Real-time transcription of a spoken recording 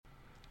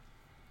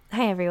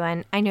Hi,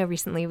 everyone. I know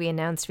recently we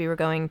announced we were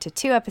going to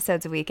 2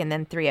 episodes a week and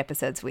then 3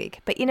 episodes a week.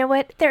 But you know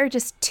what? There are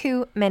just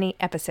too many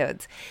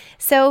episodes.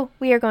 So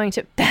we are going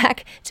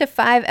back to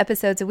 5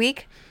 episodes a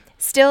week.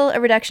 Still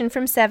a reduction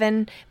from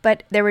 7,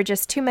 but there were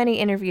just too many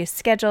interviews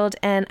scheduled,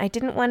 and I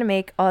didn't want to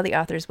make all the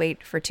authors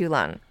wait for too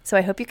long. So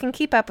I hope you can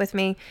keep up with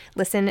me.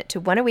 Listen to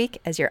 1 a week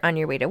as you're on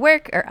your way to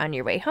work or on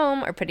your way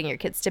home or putting your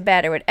kids to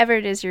bed or whatever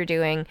it is you're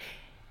doing.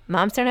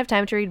 Moms Don't Have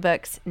Time to Read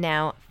Books,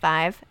 now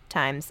 5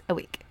 times a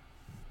week.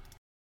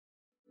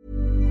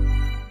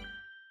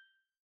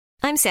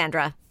 I'm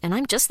Sandra, and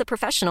I'm just the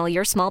professional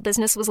your small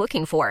business was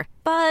looking for.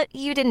 But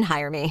you didn't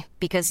hire me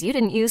because you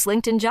didn't use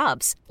LinkedIn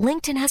Jobs.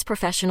 LinkedIn has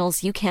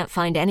professionals you can't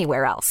find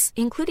anywhere else,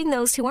 including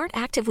those who aren't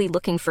actively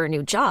looking for a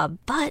new job,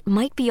 but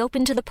might be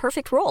open to the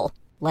perfect role,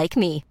 like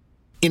me.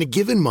 In a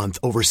given month,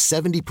 over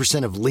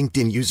 70% of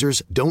LinkedIn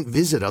users don't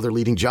visit other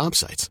leading job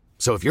sites.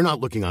 So if you're not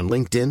looking on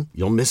LinkedIn,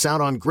 you'll miss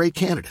out on great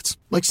candidates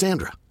like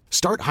Sandra.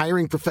 Start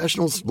hiring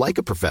professionals like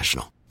a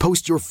professional.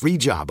 Post your free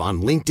job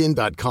on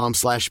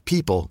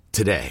linkedin.com/people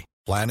today.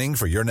 Planning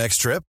for your next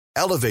trip?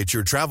 Elevate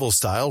your travel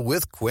style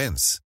with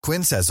Quince.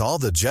 Quince has all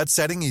the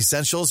jet-setting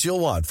essentials you'll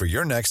want for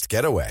your next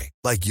getaway,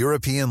 like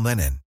European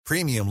linen,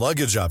 premium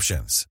luggage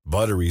options,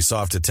 buttery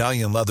soft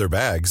Italian leather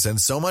bags, and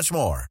so much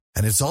more.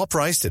 And it's all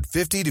priced at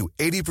 50 to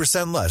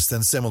 80% less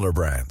than similar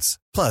brands.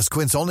 Plus,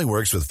 Quince only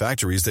works with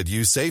factories that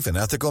use safe and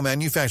ethical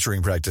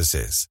manufacturing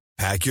practices.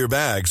 Pack your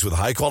bags with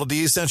high-quality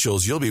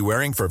essentials you'll be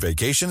wearing for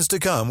vacations to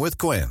come with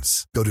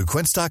Quince. Go to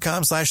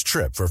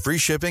quince.com/trip for free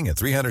shipping and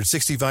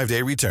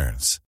 365-day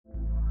returns.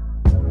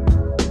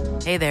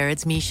 Hey there,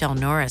 it's Michelle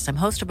Norris. I'm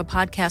host of a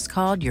podcast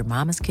called Your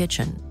Mama's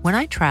Kitchen. When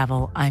I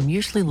travel, I'm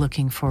usually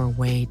looking for a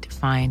way to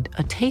find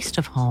a taste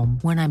of home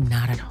when I'm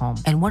not at home.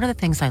 And one of the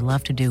things I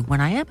love to do when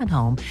I am at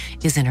home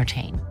is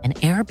entertain. And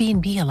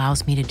Airbnb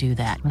allows me to do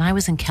that. When I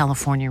was in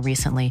California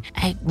recently,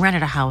 I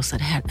rented a house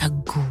that had a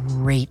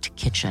great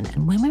kitchen.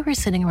 And when we were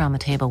sitting around the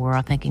table, we were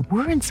all thinking,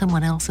 we're in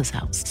someone else's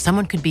house.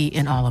 Someone could be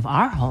in all of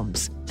our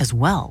homes as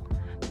well.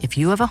 If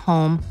you have a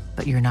home,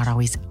 but you're not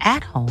always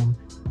at home,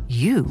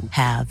 you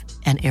have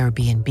an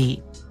Airbnb.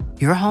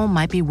 Your home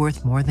might be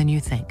worth more than you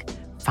think.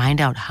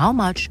 Find out how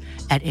much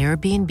at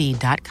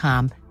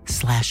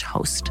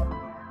airbnb.com/host.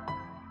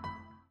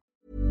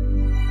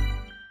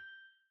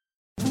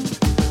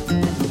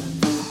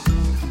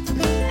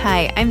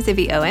 Hi, I'm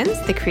Zibby Owens,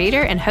 the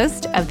creator and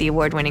host of the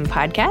award-winning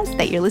podcast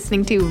that you're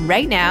listening to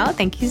right now.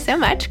 Thank you so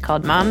much,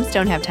 called Moms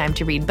Don't Have Time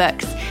to Read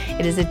Books.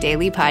 It is a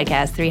daily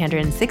podcast,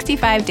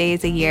 365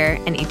 days a year,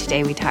 and each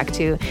day we talk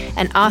to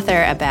an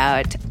author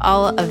about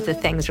all of the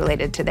things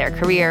related to their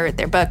career,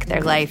 their book,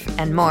 their life,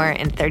 and more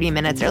in 30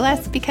 minutes or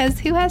less, because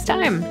who has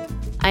time?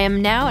 I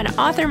am now an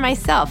author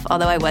myself,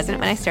 although I wasn't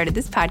when I started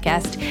this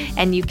podcast,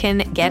 and you can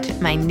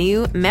get my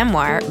new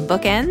memoir,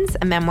 Bookends,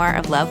 a memoir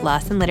of love,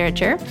 loss, and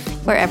literature,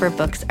 wherever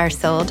books are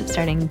sold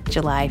starting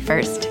July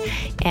 1st,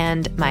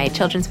 and my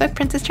children's book,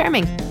 Princess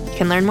Charming. You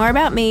can learn more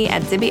about me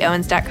at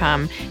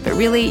zibbyowens.com, but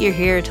really you're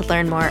here to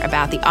learn more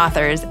about the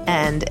authors,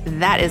 and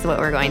that is what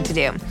we're going to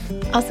do.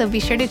 Also, be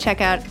sure to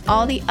check out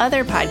all the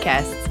other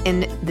podcasts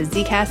in the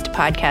Zcast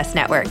Podcast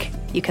Network.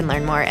 You can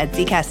learn more at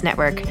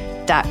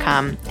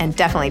zcastnetwork.com and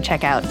definitely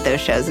check out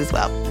those shows as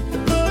well.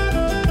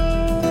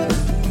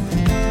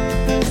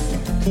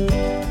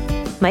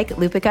 Mike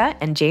Lupica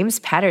and James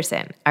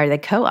Patterson are the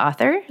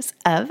co-authors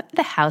of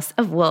The House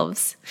of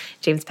Wolves.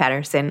 James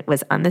Patterson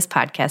was on this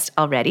podcast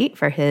already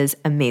for his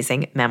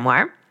amazing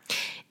memoir,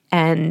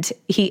 and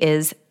he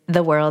is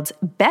the world's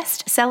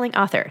best-selling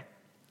author.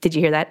 Did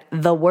you hear that?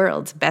 The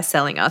world's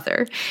best-selling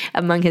author.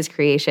 Among his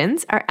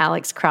creations are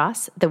Alex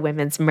Cross, The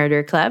Women's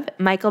Murder Club,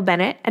 Michael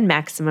Bennett, and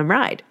Maximum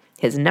Ride.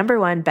 His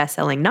 #1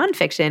 best-selling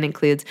nonfiction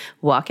includes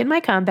Walk in My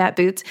Combat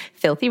Boots,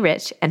 Filthy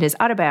Rich, and his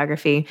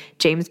autobiography,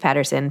 James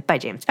Patterson by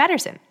James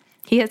Patterson.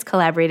 He has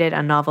collaborated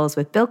on novels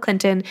with Bill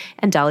Clinton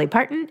and Dolly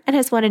Parton and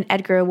has won an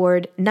Edgar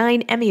Award,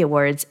 9 Emmy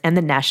Awards, and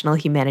the National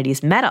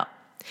Humanities Medal.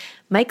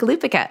 Mike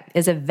Lupica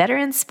is a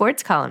veteran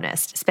sports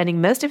columnist, spending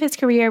most of his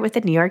career with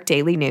the New York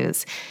Daily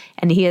News,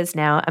 and he is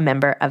now a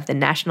member of the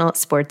National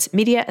Sports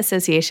Media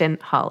Association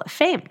Hall of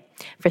Fame.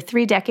 For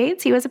 3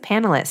 decades, he was a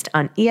panelist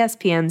on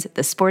ESPN's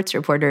The Sports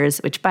Reporters,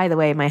 which, by the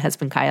way, my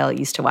husband Kyle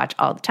used to watch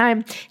all the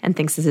time and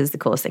thinks this is the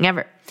coolest thing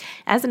ever.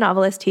 As a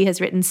novelist, he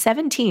has written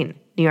 17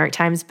 New York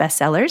Times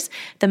bestsellers,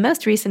 the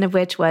most recent of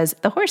which was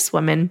The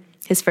Horsewoman,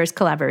 his first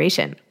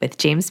collaboration with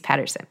James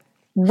Patterson.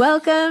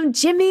 Welcome,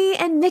 Jimmy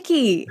and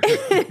Nikki.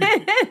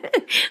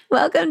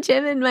 Welcome,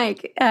 Jim and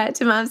Mike,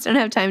 to Moms Don't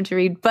Have Time to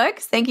Read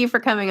Books. Thank you for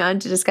coming on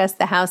to discuss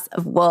The House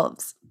of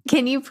Wolves.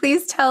 Can you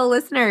please tell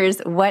listeners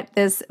what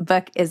this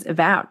book is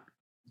about?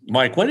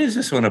 Mike, what is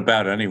this one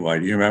about anyway?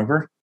 Do you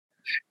remember?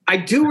 I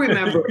do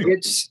remember.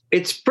 It's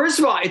first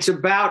of all, it's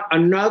about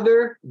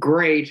another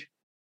great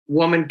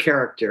woman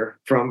character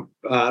from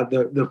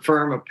the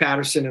firm of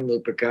Patterson and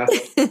Lupica,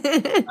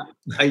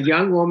 a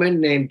young woman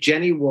named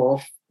Jenny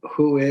Wolfe,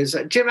 who is,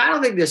 Jim, I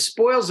don't think this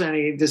spoils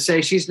anything to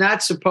say she's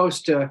not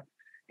supposed to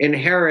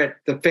inherit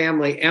the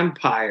family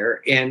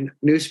empire in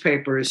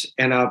newspapers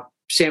and a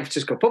San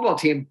Francisco football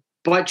team,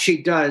 but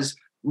she does,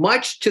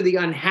 much to the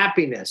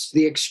unhappiness,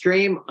 the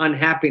extreme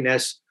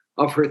unhappiness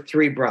of her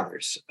three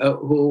brothers,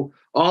 who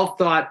all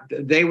thought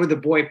they were the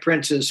boy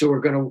princes who were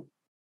going to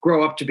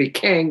grow up to be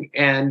king,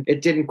 and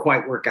it didn't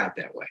quite work out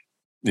that way.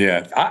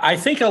 Yeah, I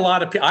think a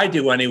lot of people, I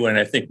do anyway, and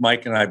I think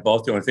Mike and I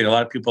both do. I think a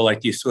lot of people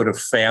like these sort of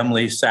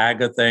family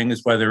saga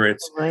things, whether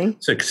it's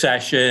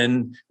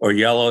Succession or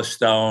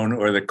Yellowstone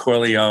or the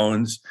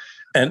Corleones.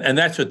 And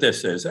that's what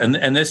this is.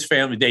 And this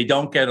family, they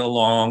don't get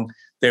along.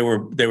 They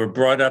were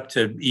brought up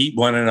to eat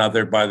one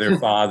another by their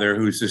father,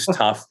 who's this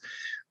tough,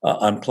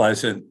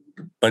 unpleasant,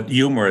 but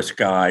humorous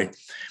guy.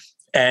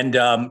 And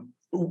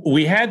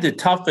we had the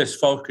toughest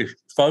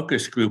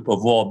focus group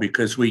of all,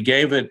 because we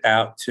gave it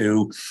out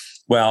to,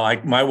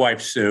 my wife,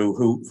 Sue,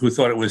 who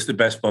thought it was the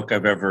best book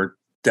I've ever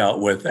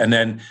dealt with. And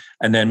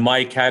then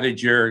Mike,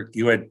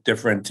 you had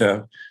different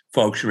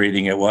folks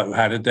reading it.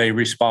 How did they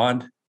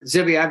respond?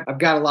 Zibby, I've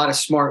got a lot of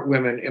smart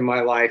women in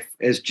my life,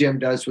 as Jim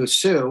does with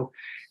Sue.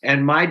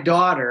 And my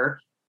daughter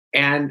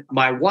and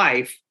my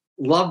wife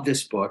loved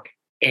this book.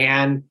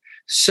 And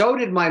so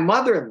did my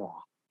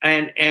mother-in-law.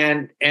 And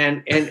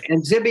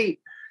Zibby,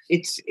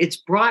 it's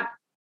brought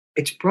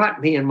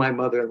me and my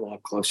mother-in-law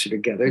closer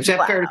together. Is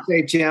that fair to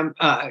say, Jim?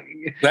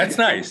 That's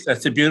nice.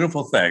 That's a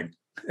beautiful thing.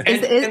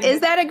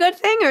 Is that a good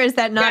thing, or is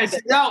that not?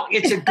 No,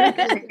 it's a good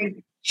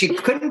thing. She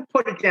couldn't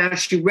put it down.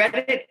 She read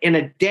it in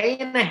a day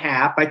and a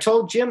half. I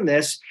told Jim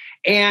this,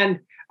 and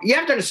you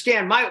have to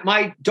understand,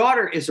 my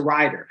daughter is a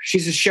rider.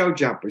 She's a show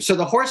jumper. So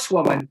The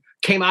Horsewoman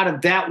came out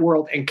of that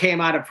world and came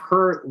out of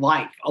her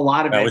life. A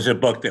lot of it. That was a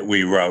book that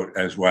we wrote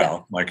as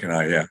well, Mike and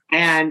I, yeah.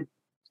 And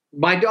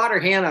my daughter,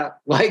 Hannah,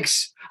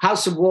 likes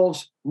House of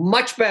Wolves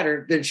much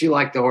better than she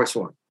liked The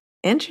Horsewoman.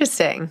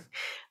 Interesting.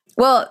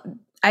 Well,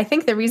 I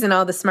think the reason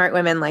all the smart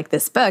women like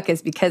this book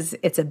is because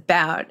it's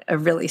about a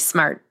really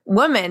smart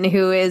woman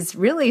who is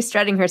really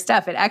strutting her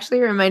stuff. It actually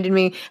reminded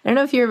me, I don't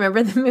know if you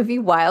remember the movie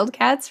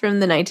Wildcats from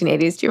the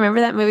 1980s. Do you remember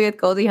that movie with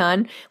Goldie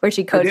Hawn where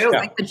she coached,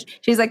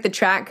 she's like the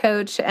track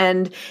coach?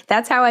 And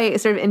that's how I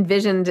sort of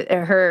envisioned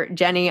her,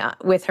 Jenny,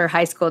 with her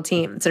high school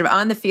team, sort of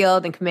on the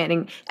field and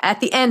commanding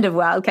at the end of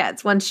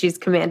Wildcats, once she's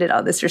commanded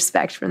all this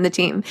respect from the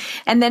team.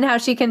 And then how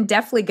she can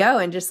deftly go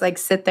and just like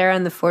sit there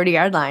on the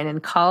 40-yard line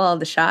and call all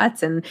the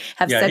shots and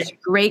have such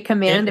great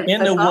command.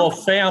 In the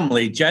Wolf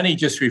family, Jenny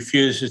just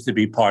refuses to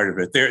be part of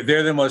it.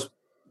 They're the most,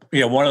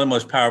 one of the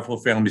most powerful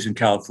families in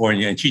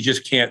California, and she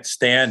just can't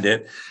stand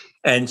it.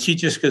 And she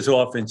just goes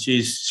off and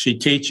she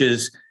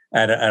teaches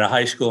at a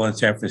high school in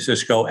San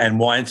Francisco and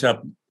winds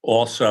up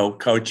also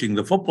coaching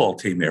the football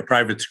team there,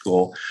 private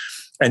school.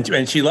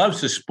 And she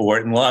loves the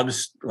sport and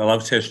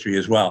loves history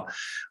as well.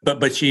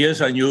 But she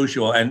is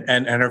unusual.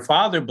 And her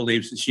father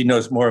believes that she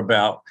knows more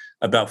about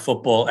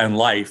football and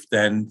life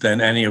than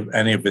any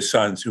of his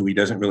sons, who he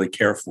doesn't really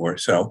care for.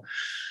 So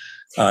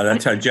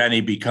that's how Jenny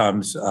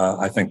becomes,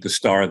 I think, the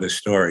star of the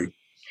story.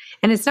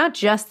 And it's not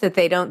just that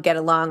they don't get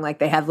along, like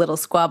they have little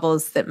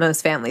squabbles that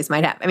most families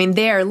might have. I mean,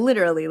 they are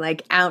literally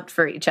like out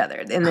for each other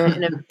in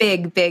a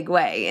big, big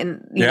way.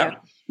 And you know,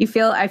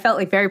 I felt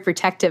like very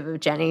protective of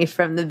Jenny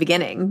from the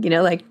beginning,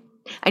 like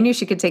I knew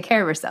she could take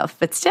care of herself,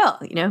 but still,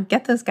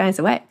 get those guys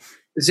away.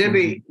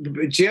 Zibby,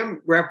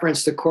 Jim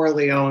referenced the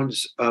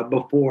Corleones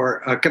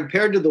before.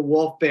 Compared to the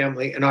Wolf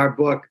family in our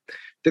book,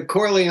 the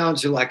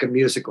Corleones are like a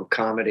musical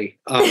comedy.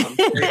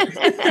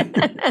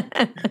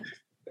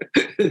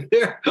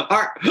 There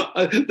are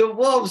the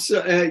wolves,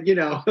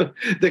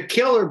 the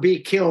kill or be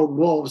killed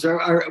wolves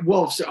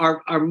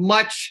are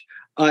much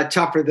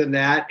tougher than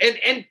that.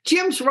 And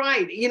Jim's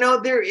right.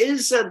 There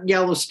is a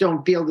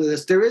Yellowstone feel to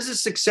this. There is a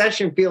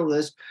Succession feel to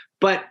this.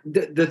 But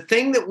the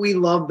thing that we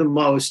love the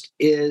most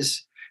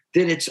is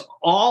that it's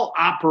all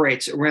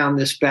operates around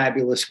this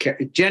fabulous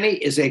character. Jenny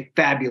is a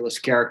fabulous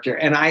character.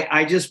 And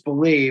I just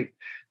believe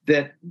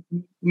that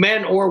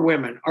men or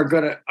women are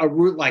going to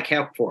root like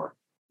heck for her.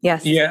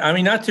 Yes. Yeah. I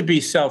mean, not to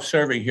be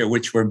self-serving here,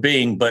 which we're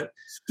being, but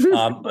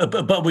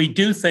we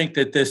do think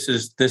that this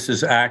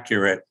is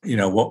accurate.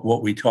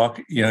 What we talk,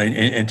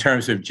 in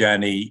terms of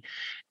Jenny,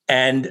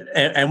 and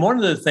one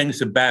of the things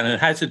about, and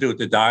it has to do with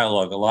the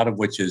dialogue, a lot of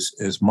which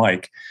is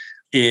Mike,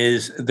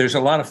 is there's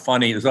a lot of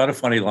funny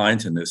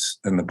lines in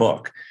the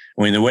book.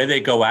 I mean, the way they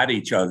go at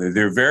each other,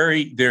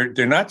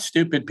 they're not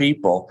stupid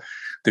people.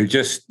 They're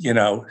just,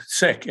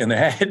 sick in the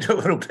head a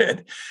little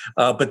bit.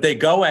 But they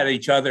go at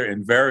each other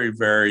in very,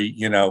 very,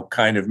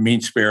 kind of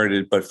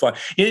mean-spirited but fun.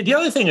 The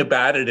other thing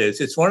about it is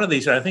it's one of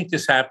these, and I think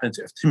this happens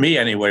to me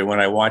anyway when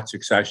I watch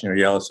Succession or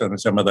Yellowstone and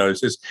some of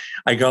those, is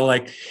I go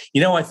like,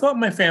 I thought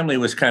my family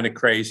was kind of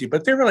crazy,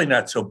 but they're really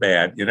not so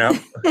bad,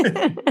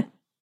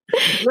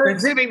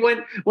 Zibby,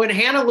 when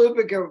Hannah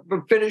Lupica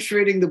finished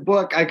reading the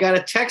book, I got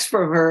a text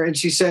from her and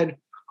she said,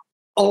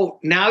 "Oh,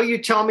 now you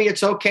tell me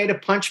it's okay to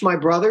punch my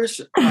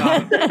brothers?"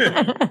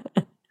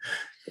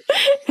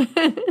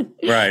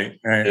 Right.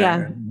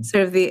 Yeah.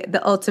 Sort of the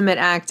ultimate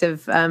act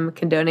of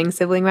condoning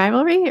sibling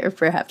rivalry, or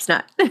perhaps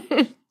not.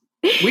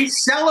 We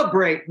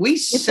celebrate.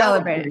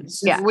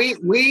 Yeah.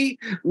 We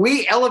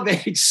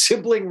elevate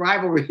sibling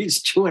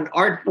rivalries to an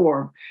art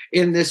form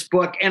in this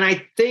book. And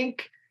I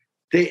think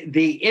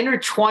the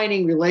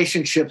intertwining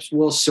relationships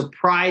will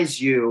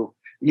surprise you,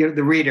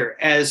 the reader,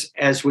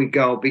 as we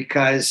go,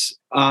 because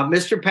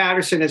Mr.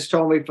 Patterson has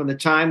told me from the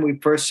time we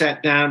first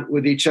sat down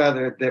with each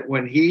other that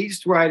when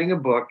he's writing a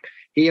book,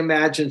 he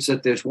imagines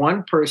that there's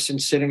one person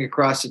sitting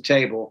across the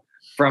table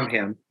from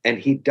him, and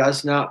he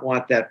does not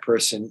want that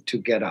person to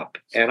get up.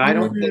 And I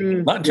don't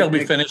think... Not until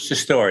we finish the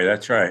story.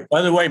 That's right.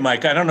 By the way,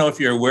 Mike, I don't know if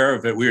you're aware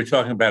of it. We were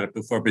talking about it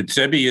before, but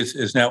Zibby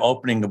is now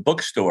opening a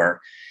bookstore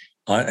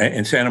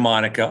in Santa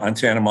Monica, in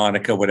Santa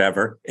Monica.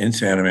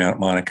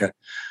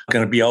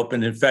 Going to be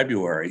opened in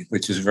February,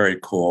 which is very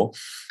cool.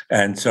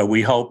 And so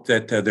we hope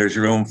that there's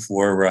room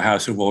for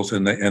House of Wolves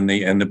in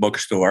the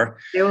bookstore.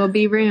 There will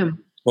be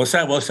room. We'll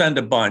send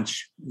a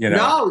bunch.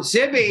 No,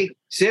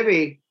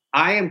 Zibby,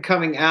 I am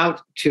coming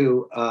out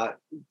to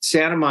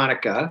Santa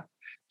Monica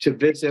to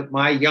visit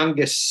my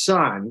youngest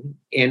son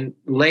in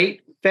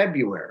late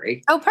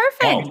February. Oh,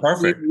 perfect. Oh,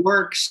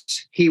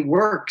 perfect. He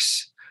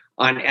works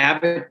on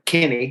Abbott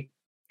Kinney.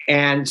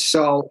 And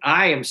so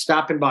I am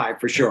stopping by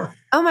for sure.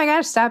 Oh my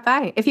gosh, stop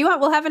by. If you want,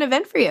 we'll have an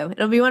event for you.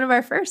 It'll be one of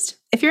our first,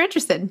 if you're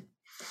interested.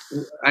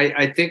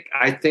 I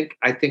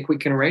think we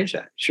can arrange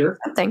that. Sure.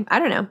 Something. I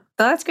don't know.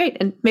 But that's great.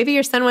 And maybe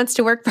your son wants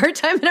to work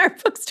part-time in our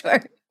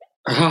bookstore.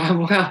 I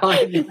don't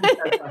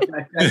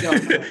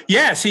know.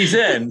 Yes, he's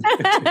in.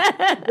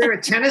 Is there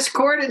a tennis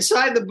court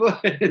inside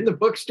in the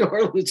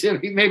bookstore?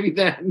 Maybe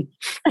then.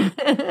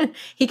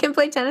 He can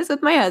play tennis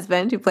with my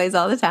husband, who plays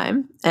all the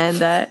time.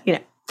 And,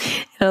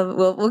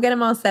 we'll get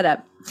him all set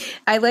up.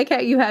 I like how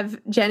you have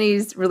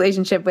Jenny's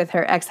relationship with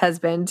her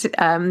ex-husband,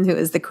 who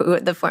is the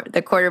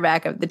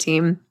quarterback of the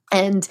team,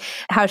 and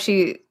how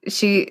she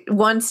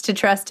wants to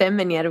trust him,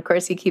 and yet, of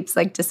course, he keeps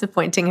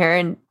disappointing her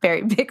in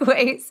very big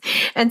ways.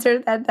 And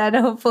sort of that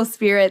hopeful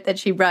spirit that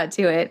she brought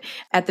to it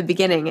at the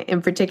beginning,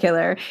 in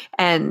particular,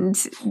 and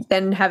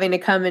then having to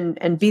come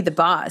and be the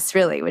boss,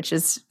 really, which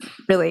is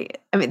really,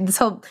 this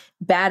whole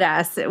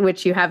badass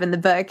which you have in the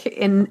book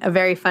in a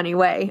very funny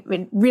way.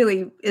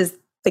 Really is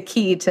the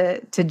key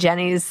to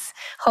Jenny's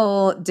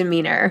whole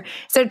demeanor.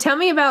 So tell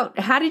me about,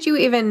 how did you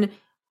even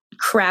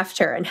craft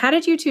her, and how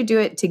did you two do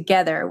it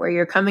together, where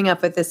you're coming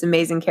up with this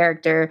amazing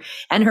character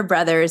and her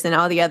brothers and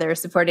all the other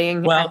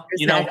supporting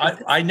actors?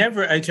 I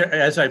never,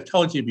 as I've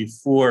told you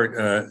before,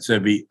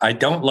 Zibby, I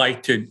don't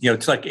like to,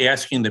 it's like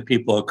asking the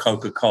people at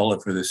Coca-Cola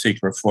for the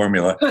secret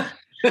formula.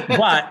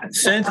 But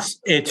since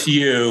it's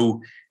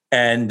you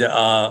and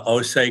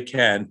Osei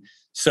Ken,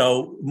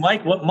 so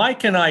Mike, what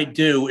Mike and I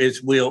do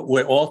is we'll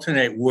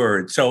alternate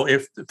words. So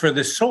if for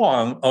the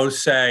song,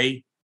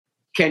 Osei,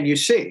 can you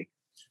see?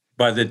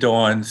 By the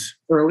Dawn's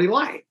Early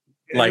Light.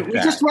 We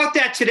just wrote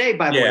that today,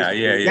 by the way.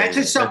 Yeah. That's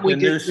just something we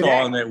did today. The new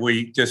song that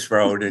we just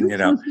wrote, and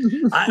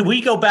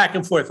we go back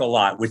and forth a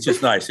lot, which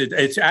is nice.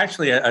 It's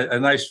actually a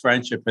nice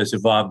friendship has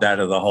evolved out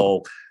of the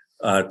whole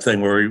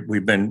thing where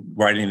we've been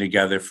writing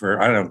together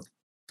for, I don't know,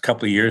 a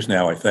couple of years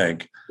now, I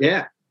think.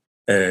 Yeah.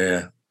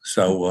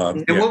 So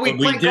and when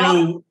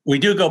we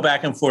do go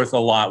back and forth a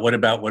lot. What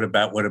about?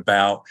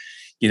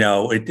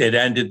 It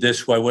ended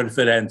this way. What if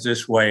it ends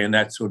this way? And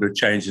that sort of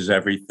changes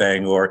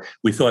everything. Or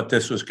we thought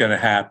this was going to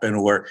happen.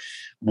 Or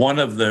one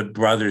of the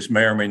brothers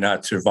may or may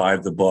not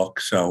survive the book.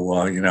 So,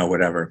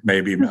 whatever.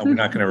 Maybe we're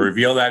not going to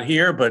reveal that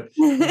here, but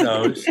who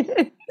knows?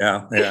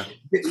 Yeah.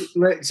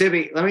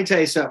 Zibby, let me tell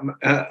you something.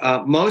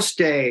 Most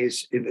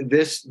days,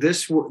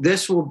 this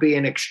will be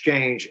an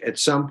exchange at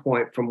some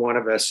point from one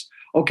of us.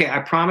 Okay, I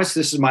promise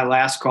this is my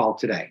last call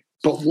today.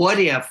 But what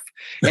if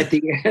at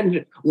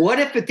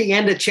the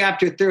end of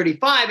chapter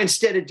 35,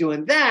 instead of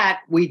doing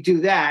that, we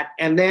do that,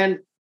 and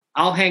then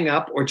I'll hang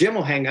up, or Jim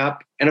will hang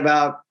up, and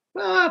about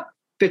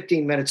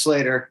 15 minutes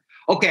later,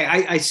 okay,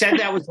 I said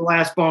that was the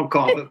last phone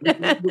call,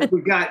 but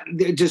we got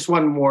just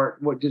one more.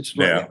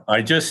 Yeah,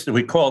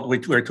 we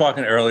were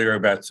talking earlier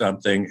about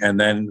something, and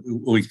then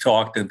we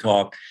talked,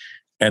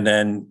 and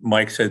then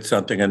Mike said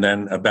something, and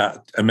then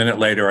about a minute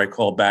later, I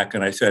called back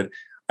and I said,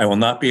 I will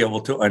not be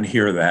able to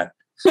unhear that.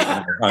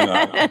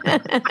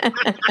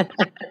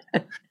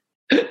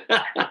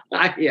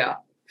 Yeah.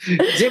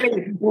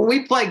 Jimmy, when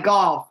we play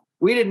golf,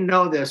 we didn't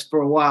know this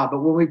for a while, but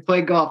when we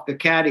play golf, the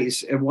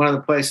caddies in one of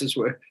the places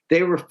where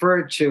they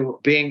referred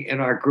to being in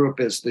our group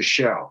as the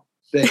show.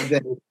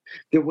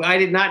 I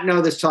did not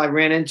know this till I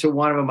ran into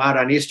one of them out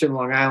on Eastern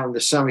Long Island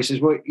this summer. He says,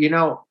 well,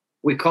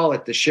 we call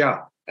it the show.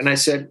 And I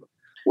said,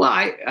 well,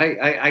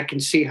 I can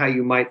see how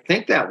you might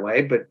think that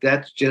way, but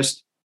that's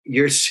just,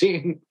 you're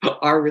seeing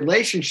our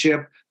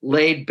relationship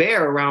laid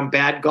bare around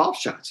bad golf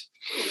shots.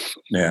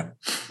 Yeah.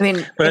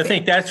 I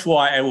think that's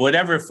why,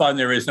 whatever fun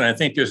there is, and I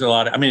think there's a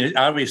lot of,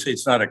 obviously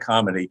it's not a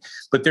comedy,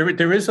 but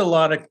there is a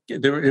lot of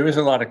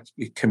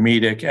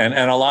comedic and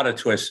a lot of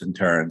twists and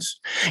turns.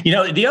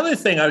 The other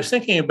thing, I was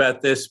thinking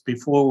about this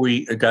before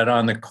we got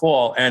on the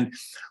call, and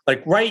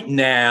like right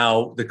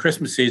now, the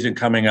Christmas season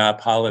coming up,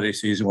 holiday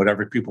season,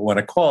 whatever people want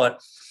to call it.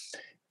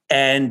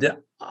 And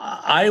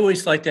I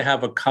always like to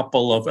have a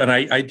couple of, and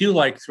I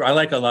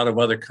like a lot of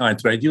other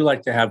kinds, but I do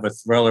like to have a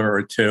thriller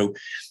or two.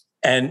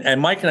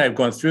 And Mike and I have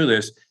gone through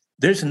this.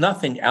 there's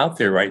nothing out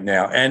there right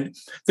now. And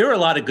there are a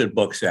lot of good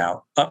books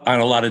out on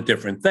a lot of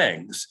different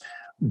things.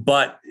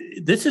 But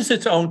this is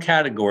its own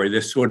category,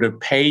 this sort of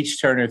page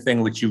turner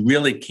thing, which you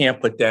really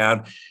can't put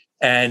down.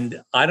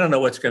 And I don't know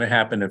what's going to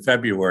happen in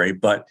February,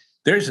 but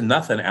there's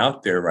nothing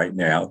out there right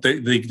now.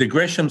 The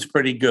Grisham's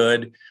pretty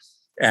good.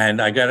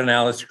 And I got an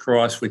Alice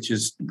Cross, which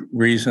is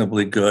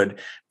reasonably good.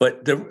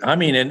 But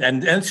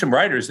and some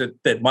writers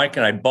that Mike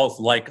and I both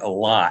like a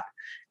lot.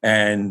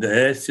 And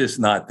it's just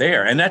not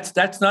there. And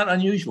that's not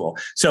unusual.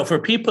 So for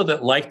people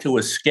that like to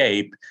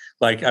escape,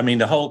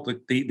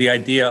 the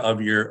idea of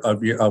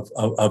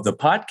the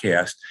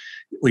podcast,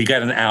 we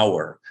got an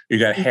hour, you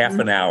got half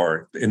an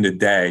hour in the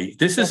day.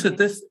 This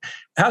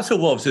House of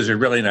Wolves is a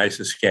really nice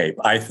escape,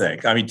 I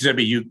think. I mean,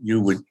 Zibby,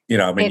 you would, you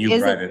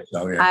read it.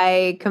 So, yeah.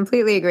 I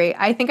completely agree.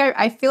 I think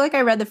I feel like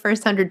I read the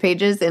first 100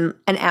 pages in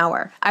an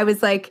hour. I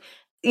was like,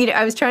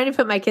 I was trying to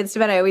put my kids to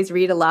bed. I always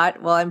read a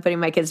lot while I'm putting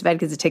my kids to bed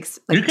because it takes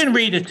you can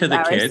read it to the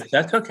kids.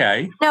 That's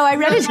okay. No, I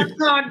read it.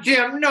 No,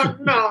 Jim. No.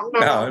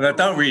 No,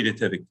 don't read it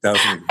to the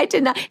I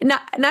did not.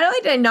 Not only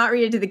did I not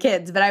read it to the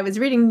kids, but I was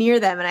reading near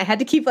them and I had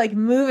to keep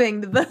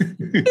moving the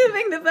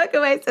book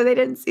away so they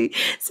didn't see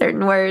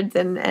certain words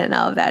and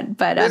all of that.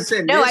 But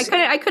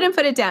I couldn't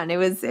put it down. I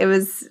was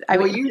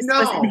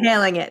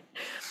inhaling it.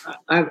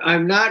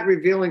 I'm not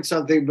revealing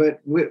something,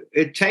 but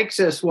it takes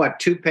us,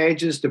 2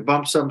 pages to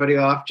bump somebody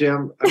off,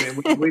 Jim? I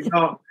mean, we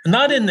don't.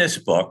 Not in this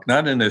book.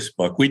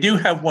 We do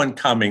have one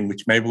coming,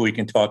 which maybe we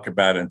can talk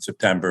about in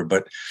September.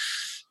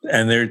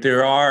 And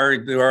there are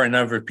a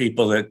number of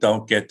people that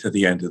don't get to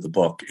the end of the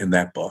book in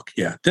that book.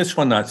 Yeah, this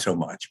one not so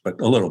much,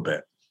 but a little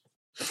bit.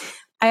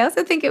 I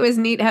also think it was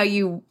neat how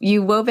you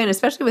wove in,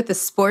 especially with the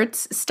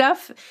sports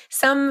stuff.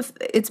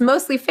 It's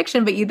mostly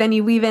fiction, but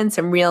you weave in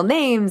some real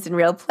names and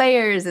real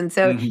players, and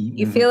so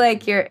you feel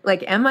like you're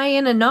like, am I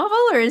in a novel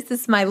or is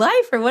this my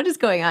life or what is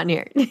going on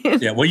here?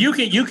 Yeah, well, you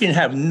can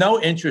have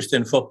no interest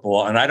in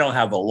football, and I don't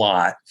have a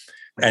lot,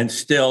 and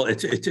still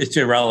it's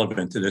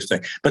irrelevant to this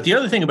thing. But the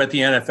other thing about the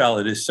NFL,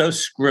 it is so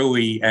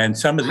screwy, and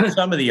some of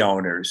the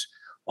owners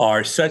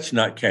are such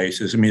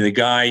nutcases. I mean, the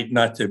guy,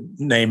 not to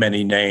name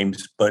any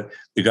names, but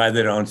the guy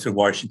that owns the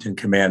Washington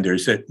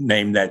Commanders, that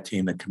named that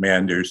team the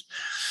Commanders,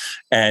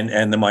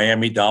 and the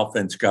Miami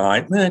Dolphins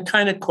guy,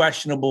 kind of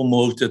questionable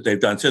moves that they've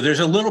done. So there's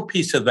a little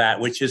piece of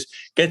that, which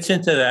gets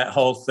into that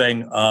whole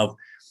thing of,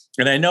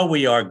 and I know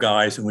we are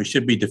guys and we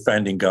should be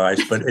defending guys,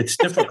 but it's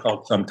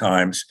difficult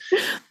sometimes.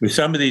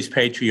 Some of these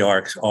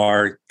patriarchs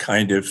are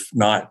kind of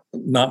not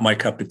my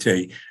cup of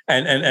tea.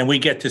 And we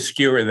get to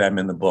skewer them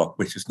in the book,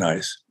 which is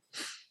nice.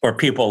 Or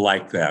people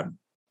like them.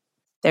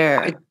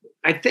 I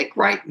think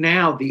right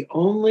now the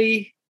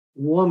only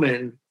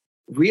woman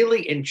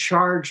really in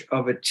charge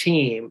of a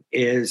team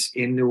is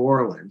in New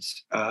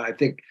Orleans. I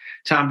think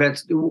Tom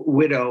Bennett's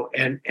widow,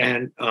 and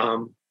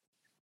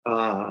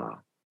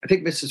I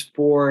think Mrs.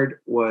 Ford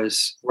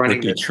was running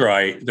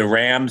Detroit. The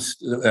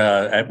Rams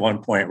at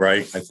one point,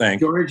 right? I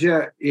think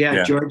Georgia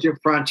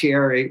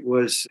Frontiere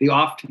was the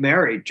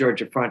oft-married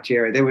Georgia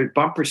Frontiere. There were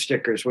bumper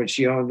stickers when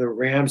she owned the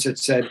Rams that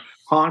said,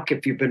 "Honk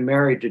if you've been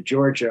married to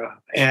Georgia."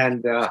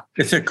 And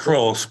it's a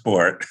cruel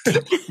sport.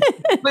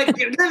 But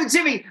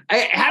Jimmy,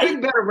 having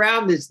been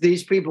around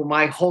these people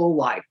my whole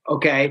life,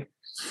 okay,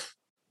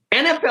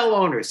 NFL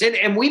owners,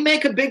 and we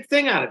make a big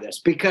thing out of this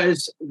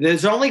because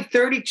there's only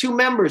 32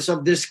 members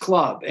of this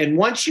club. And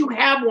once you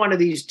have one of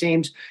these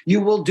teams, you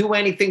will do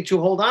anything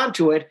to hold on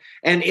to it.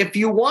 And if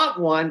you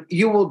want one,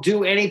 you will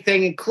do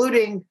anything,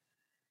 including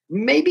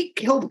maybe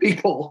kill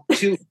people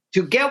to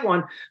get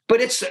one.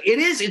 But it's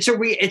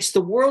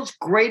the world's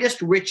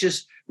greatest,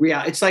 richest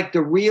reality. It's like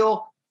the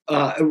real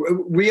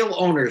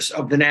owners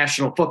of the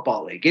National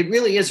Football League. It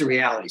really is a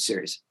reality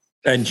series.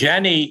 And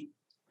Jenny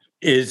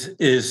is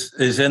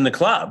in the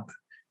club,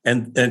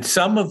 and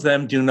some of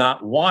them do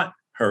not want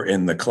her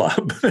in the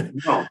club,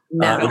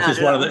 which is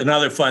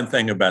another fun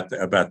thing about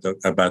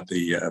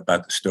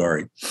the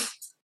story.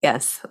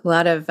 Yes, a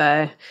lot of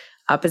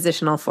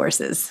oppositional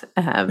forces.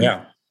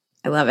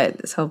 I love it.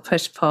 This whole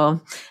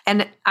push-pull.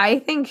 And I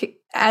think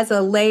as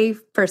a lay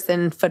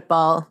person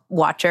football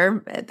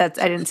watcher, I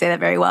didn't say that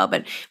very well,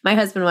 but my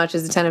husband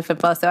watches a ton of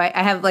football. So I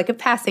have like a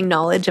passing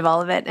knowledge of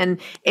all of it,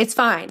 and it's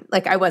fine.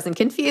 Like I wasn't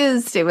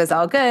confused. It was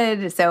all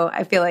good. So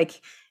I feel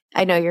like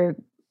I know you're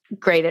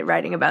great at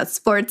writing about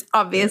sports,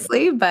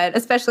 obviously, but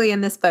especially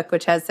in this book,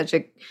 which has such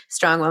a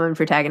strong woman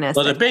protagonist.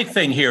 Well, the big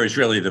thing here is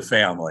really the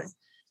family.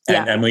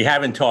 And we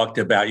haven't talked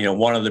about,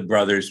 one of the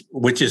brothers,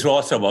 which is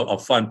also a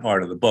fun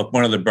part of the book.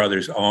 One of the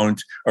brothers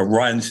owns or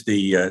runs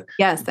the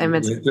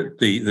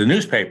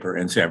newspaper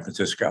in San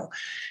Francisco.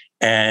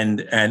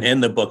 And in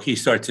the book, he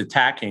starts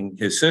attacking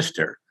his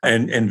sister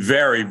in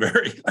very,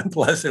 very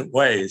unpleasant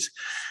ways.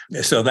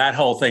 So that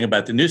whole thing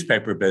about the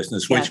newspaper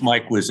business, which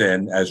Mike was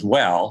in as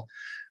well,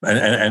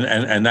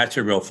 and that's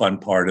a real fun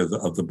part of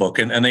the book.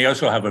 And they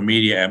also have a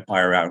media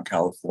empire out in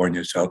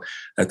California. So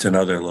that's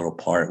another little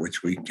part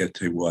which we get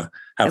to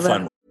have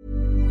fun with.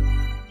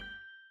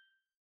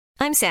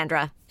 I'm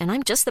Sandra, and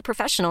I'm just the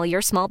professional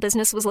your small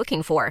business was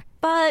looking for.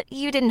 But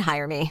you didn't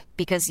hire me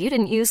because you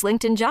didn't use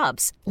LinkedIn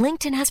Jobs.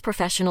 LinkedIn has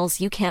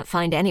professionals you can't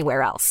find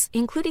anywhere else,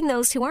 including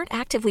those who aren't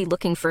actively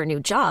looking for a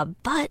new job,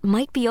 but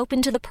might be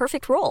open to the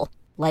perfect role,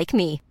 like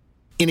me.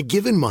 In a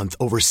given month,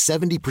 over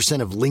 70%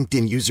 of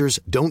LinkedIn users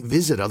don't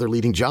visit other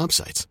leading job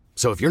sites.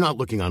 So if you're not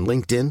looking on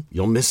LinkedIn,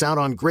 you'll miss out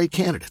on great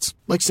candidates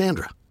like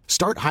Sandra.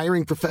 Start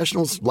hiring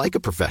professionals like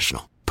a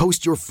professional.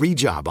 Post your free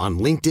job on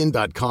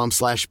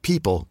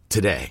linkedin.com/people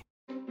today.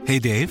 Hey,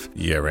 Dave.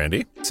 Yeah,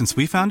 Randy. Since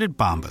we founded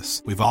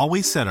Bombas, we've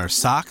always said our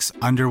socks,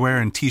 underwear,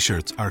 and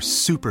T-shirts are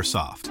super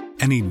soft.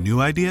 Any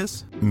new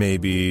ideas?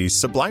 Maybe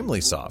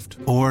sublimely soft.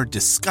 Or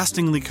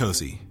disgustingly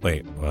cozy.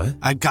 Wait, what?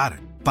 I got it.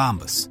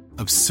 Bombas.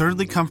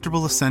 Absurdly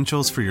comfortable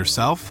essentials for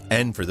yourself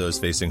and for those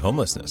facing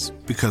homelessness.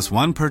 Because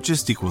one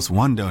purchased equals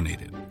one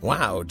donated.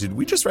 Wow, did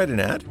we just write an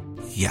ad?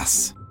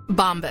 Yes.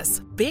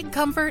 Bombas. Big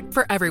comfort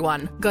for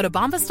everyone. Go to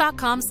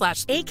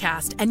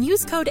bombas.com/ACAST and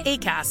use code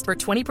ACAST for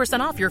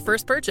 20% off your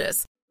first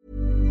purchase.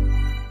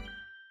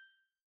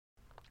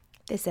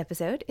 This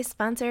episode is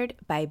sponsored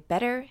by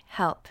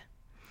BetterHelp.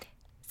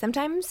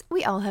 Sometimes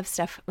we all have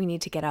stuff we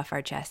need to get off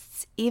our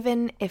chests.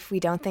 Even if we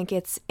don't think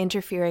it's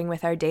interfering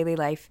with our daily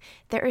life,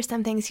 there are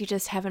some things you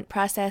just haven't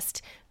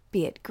processed,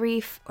 be it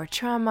grief or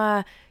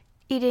trauma,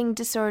 eating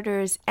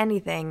disorders,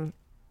 anything.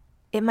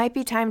 It might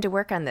be time to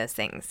work on those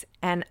things,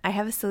 and I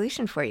have a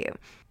solution for you.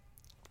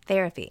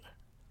 Therapy.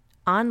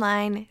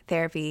 Online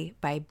therapy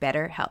by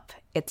BetterHelp.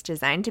 It's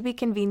designed to be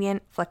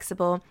convenient,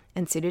 flexible,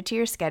 and suited to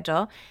your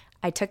schedule.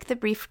 I took the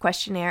brief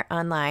questionnaire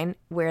online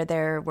where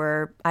there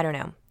were,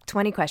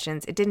 20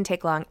 questions. It didn't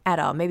take long at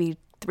all, maybe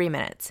 3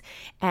 minutes.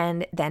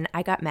 And then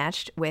I got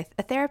matched with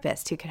a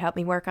therapist who could help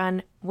me work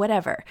on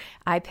whatever.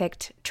 I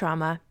picked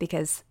trauma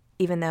because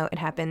even though it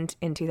happened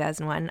in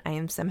 2001, I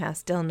am somehow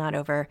still not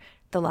over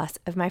the loss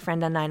of my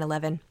friend on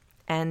 9/11.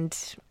 And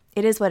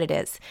it is what it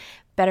is.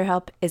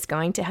 BetterHelp is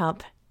going to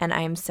help. And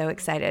I am so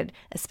excited,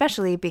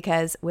 especially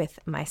because with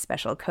my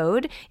special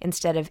code,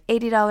 instead of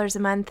 $80 a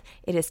month,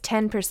 it is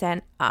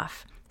 10%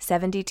 off,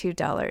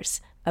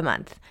 $72 a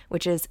month,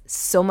 which is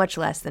so much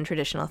less than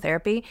traditional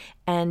therapy.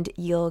 And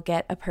you'll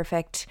get a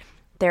perfect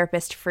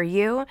therapist for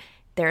you.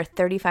 There are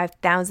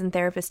 35,000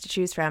 therapists to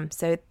choose from,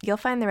 so you'll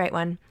find the right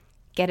one.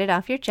 Get it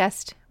off your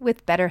chest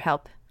with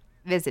BetterHelp.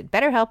 Visit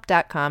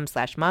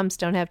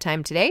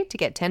betterhelp.com/momsdon'thavetime today to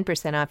get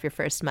 10% off your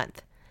first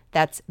month.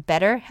 That's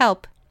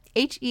BetterHelp,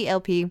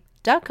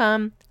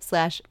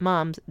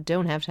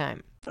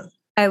 HELP.com/momsdon'thavetime.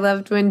 I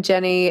loved when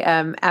Jenny,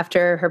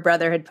 after her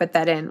brother had put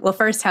that in. Well,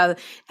 first how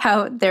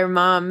their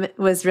mom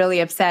was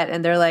really upset,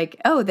 and they're like,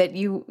 "Oh, that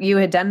you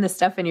had done this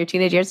stuff in your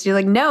teenage years." She's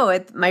like, "No,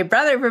 it's my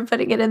brother for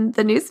putting it in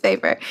the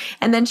newspaper."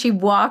 And then she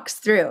walks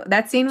through.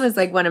 That scene was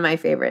like one of my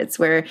favorites,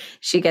 where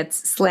she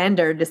gets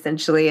slandered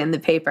essentially in the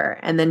paper,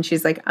 and then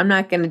she's like, "I'm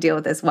not going to deal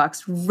with this."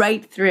 Walks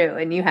right through,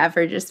 and you have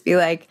her just be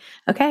like,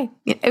 "Okay."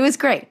 It was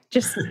great.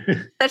 Just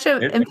such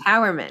an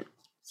empowerment.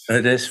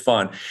 It is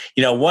fun.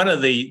 You know, one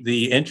of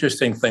the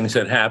interesting things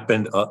that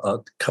happened a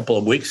couple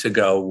of weeks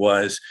ago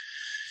was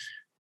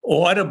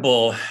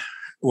Audible,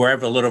 where I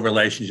have a little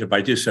relationship. I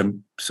do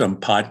some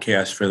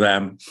podcasts for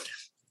them,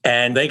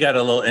 and they got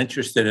a little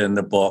interested in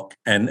the book.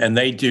 And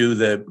they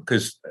do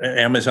because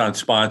Amazon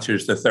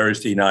sponsors the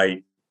Thursday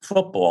night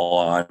football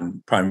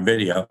on Prime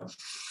Video.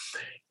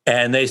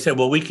 And they said,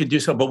 well, we could do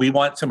something, but we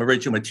want some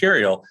original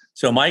material.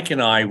 So Mike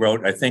and I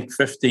wrote, I think,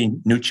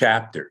 15 new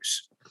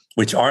chapters,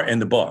 which aren't in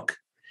the book.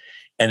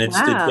 And it's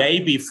the day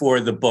before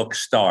the book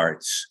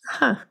starts.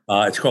 Huh.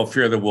 It's called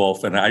Fear the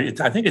Wolf. And I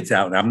think it's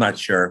out, and I'm not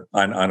sure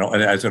on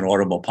as an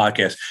Audible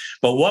podcast.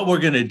 But what we're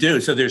going to do,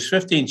 so there's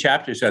 15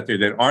 chapters out there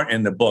that aren't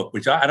in the book,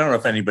 which I don't know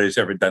if anybody's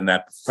ever done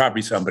that.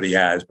 Probably somebody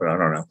has, but I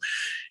don't know.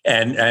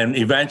 And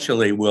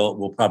eventually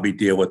we'll probably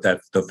deal with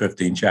the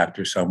 15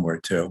 chapters somewhere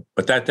too.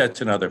 But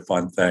that's another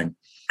fun thing.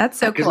 That's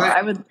so cool.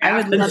 I would.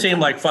 It didn't seem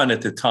like fun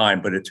at the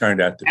time, but it turned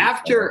out to be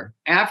after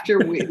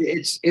we.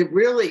 It's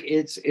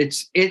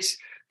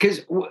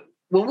because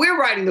when we were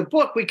writing the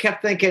book, we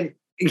kept thinking,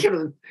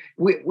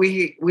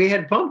 we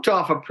had bumped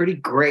off a pretty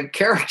great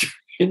character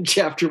in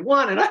chapter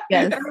 1, and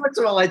every once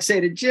in a while I'd say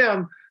to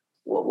Jim,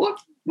 well,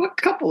 what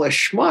couple of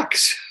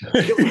schmucks.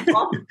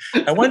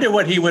 I wonder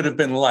what he would have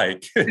been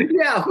like.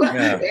 Yeah.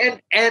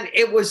 And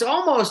it was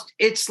almost,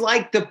 it's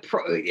like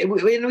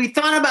when we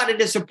thought about it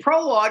as a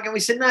prologue, and we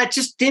said, no, it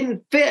just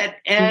didn't fit.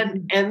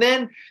 And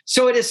then,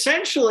 so it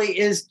essentially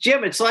is,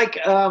 Jim, it's like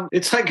a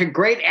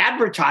great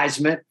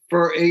advertisement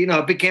for,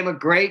 it became a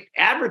great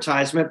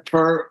advertisement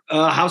for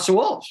House of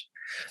Wolves.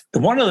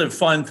 One of the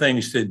fun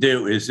things to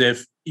do is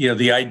if,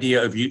 the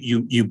idea of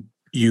you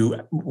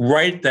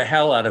write the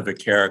hell out of a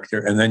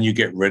character and then you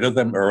get rid of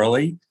them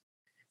early.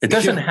 It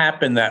doesn't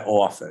happen that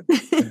often.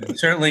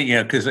 Certainly,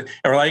 because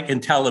or like in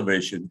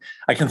television,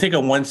 I can think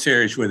of one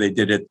series where they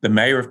did it, The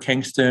Mayor of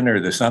Kingston or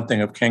The Something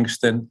of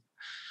Kingston.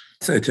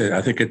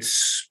 I think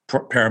it's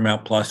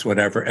Paramount Plus,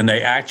 whatever. And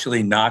they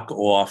actually knock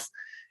off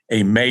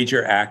a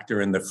major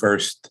actor in the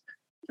first.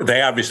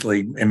 They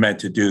obviously meant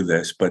to do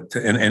this, but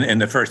in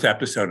the first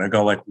episode, I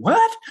go like,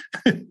 what?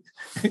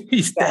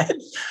 He's dead.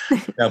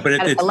 No, but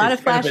a lot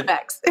of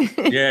flashbacks.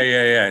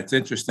 Yeah. It's an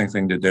interesting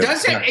thing to do.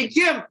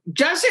 Jim,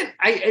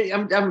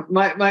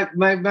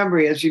 my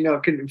memory, as you know,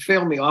 can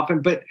fail me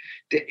often, but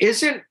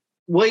isn't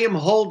William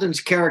Holden's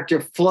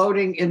character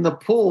floating in the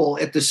pool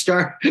at the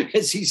start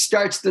as he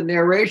starts the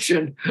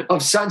narration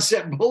of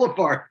Sunset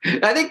Boulevard?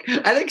 I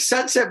think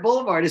Sunset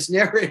Boulevard is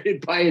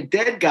narrated by a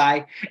dead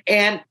guy,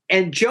 and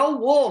Joe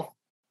Wolf,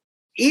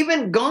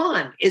 even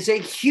gone, is a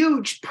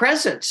huge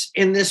presence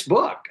in this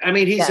book. I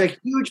mean, he's a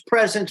huge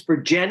presence for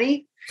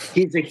Jenny.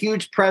 He's a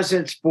huge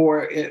presence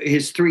for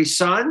his three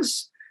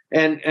sons.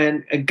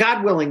 And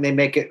God willing,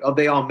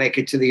 they all make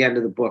it to the end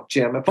of the book,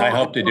 Jim. I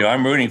hope they do.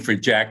 I'm rooting for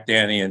Jack,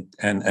 Danny, and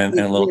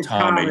little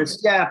Tommy.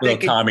 Yeah, little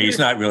Tommy. He's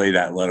not really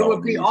that little. It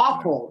would be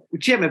awful,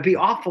 Jim. It'd be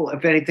awful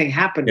if anything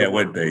happened. Yeah, it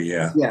would be.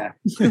 Yeah. Yeah.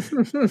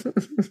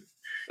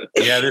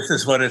 Yeah, this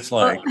is what it's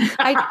like.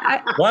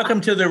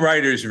 Welcome to the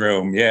writer's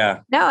room.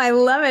 Yeah. No, I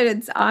love it.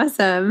 It's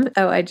awesome.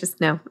 Oh, I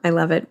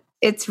love it.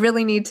 It's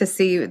really neat to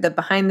see the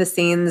behind the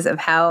scenes of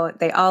how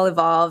they all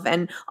evolve,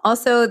 and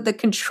also the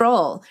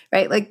control,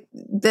 right? Like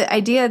the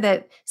idea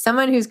that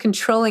someone who's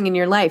controlling in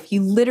your life,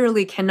 you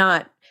literally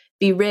cannot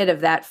be rid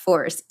of that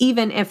force,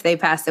 even if they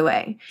pass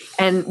away.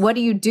 And what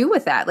do you do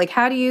with that? Like,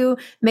 how do you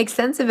make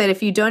sense of it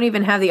if you don't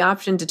even have the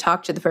option to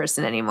talk to the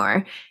person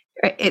anymore?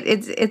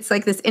 It's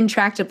like this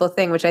intractable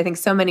thing, which I think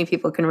so many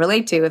people can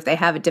relate to if they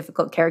have a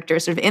difficult character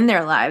sort of in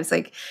their lives.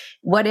 Like,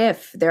 what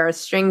if there are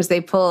strings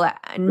they pull,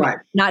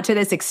 not to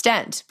this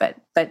extent,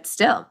 but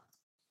still.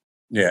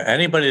 Yeah,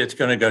 anybody that's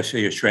going to go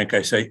see a shrink,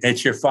 I say,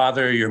 it's your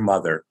father or your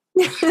mother.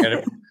 You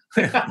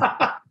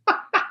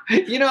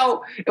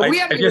know,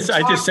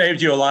 I just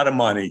saved you a lot of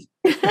money.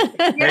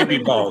 Maybe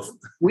both.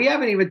 We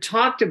haven't even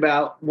talked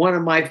about one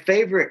of my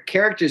favorite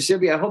characters,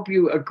 Zibby. I hope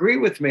you agree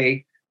with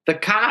me. The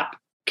cop.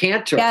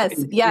 Cantor.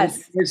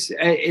 Yes. Is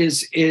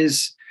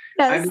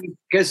I mean,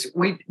 because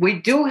we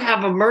do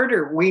have a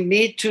murder we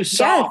need to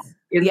solve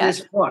in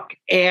this book,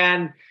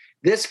 and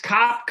this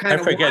cop kind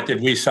of. I forget.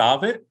 Did we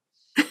solve it?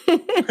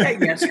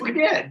 Yes, we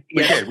did.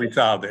 We did. We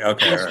solved it.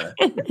 Okay. All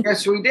right.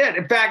 Yes, we did.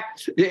 In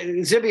fact,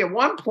 Zibby, at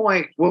one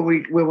point when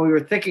we were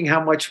thinking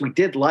how much we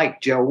did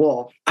like Joe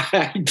Wolf,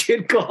 I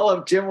did call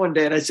up Jim one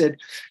day and I said,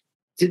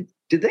 Did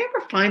they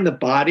ever find the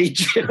body,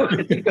 Jim?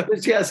 And he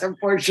goes, yes,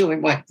 unfortunately,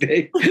 Mike,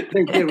 they did.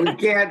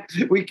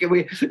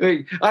 We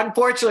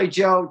unfortunately,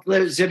 Joe,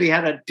 Zibby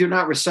had a do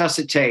not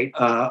resuscitate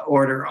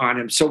order on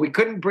him. So we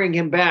couldn't bring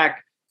him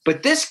back.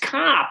 But this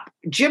cop,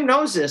 Jim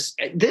knows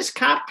this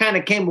cop kind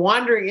of came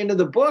wandering into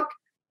the book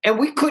and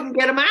we couldn't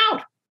get him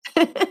out.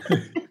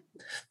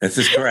 This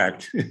is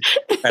correct.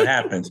 That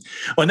happens.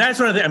 Well, and that's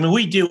one of the, I mean,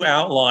 we do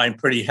outline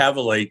pretty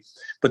heavily,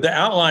 but the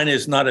outline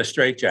is not a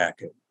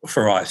straitjacket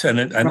for us.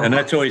 And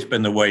that's always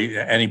been the way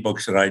any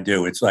books that I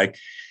do. It's like,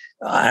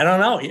 I don't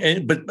know.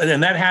 But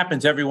that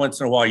happens every once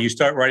in a while. You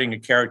start writing a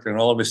character and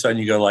all of a sudden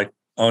you go like,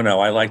 oh no,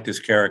 I like this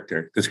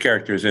character. This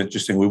character is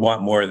interesting. We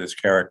want more of this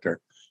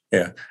character.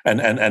 Yeah. And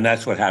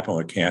that's what happened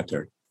with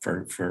Cantor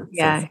for it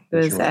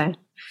was, sure.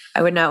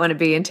 I would not want to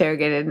be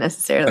interrogated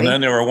necessarily. And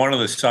then there were one of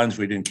the sons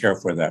we didn't care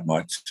for that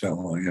much. So,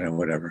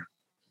 whatever.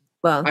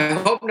 Well, I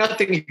hope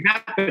nothing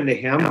happened to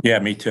him. Yeah,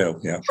 me too.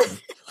 Yeah.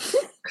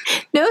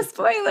 No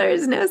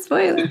spoilers.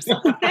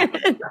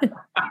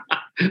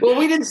 Well,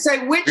 we didn't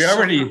say which.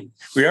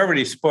 We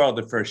already spoiled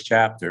the first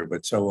chapter,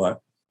 but so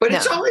what? But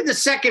it's only the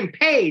second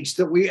page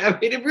that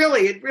it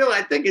really,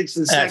 I think it's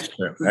the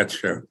second. That's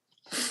true.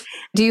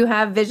 Do you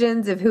have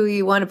visions of who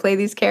you want to play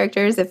these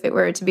characters if it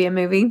were to be a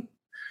movie?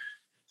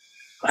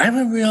 I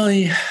haven't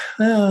really.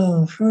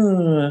 I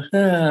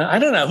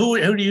don't know.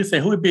 Who do you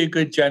think? Who would be a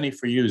good Jenny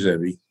for you,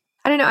 Zibby?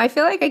 I don't know. I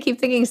feel like I keep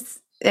thinking.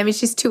 I mean,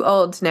 she's too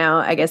old now,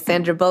 I guess,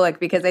 Sandra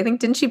Bullock, because I think,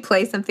 didn't she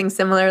play something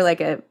similar,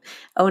 like a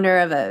owner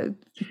of a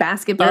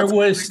basketball team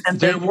or something?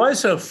 There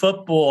was a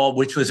football,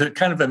 which was a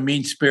kind of a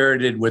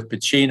mean-spirited with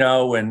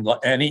Pacino and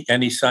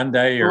Any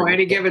Sunday.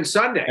 Any Given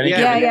Sunday. Any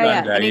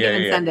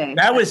Given Sunday.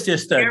 That was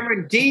just a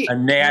nasty.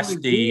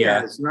 Cameron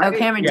Diaz, right?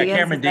 Cameron Diaz.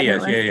 Cameron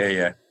Diaz.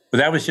 Yeah. But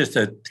that was just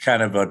a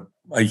kind of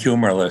a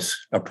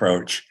humorless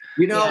approach.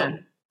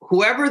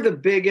 Whoever the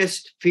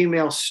biggest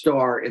female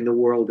star in the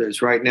world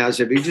is right now,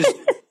 Zibby, just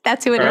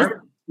that's who it is.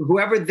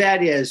 Whoever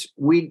that is,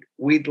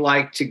 we'd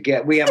like to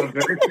get. We have a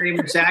very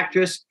famous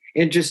actress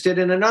interested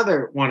in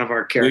another one of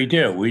our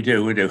characters. We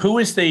do. Who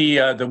is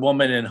the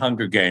woman in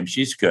Hunger Games?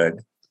 She's good.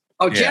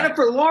 Oh, yeah.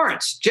 Jennifer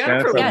Lawrence.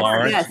 Jennifer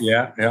Lawrence.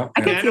 Yes. Yeah.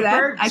 I can see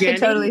that. I can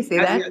totally see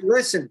that.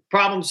 Listen,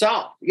 problem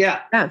solved.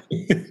 Yeah.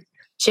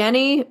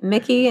 Jenny,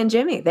 Mickey, and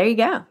Jimmy. There you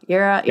go.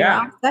 You're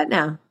all set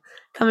now.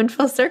 Coming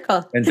full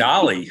circle. And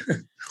Dolly.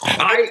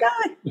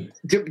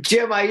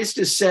 Jim, I used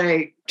to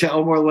say to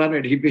Omar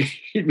Leonard, he'd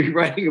be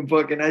writing a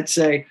book, and I'd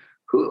say,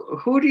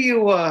 "Who do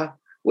you?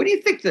 What do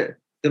you think the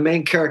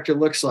main character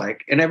looks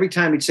like?" And every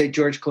time he'd say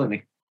George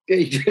Clooney. And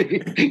if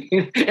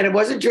it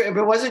wasn't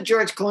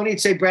George Clooney,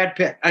 he'd say Brad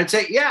Pitt. I'd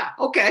say, "Yeah,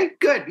 okay,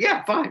 good,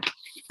 yeah, fine."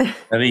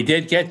 And he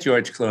did get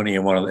George Clooney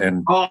in one of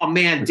the. Oh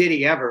man, did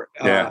he ever?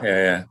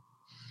 Yeah.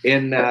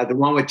 in the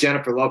one with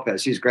Jennifer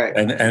Lopez. She's great.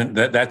 And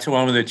that's the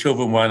one where the two of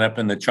them wound up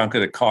in the trunk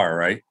of the car,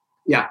 right?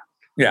 Yeah.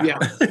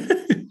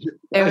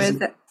 It was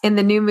in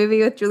the new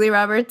movie with Julia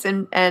Roberts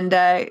and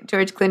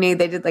George Clooney.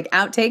 They did like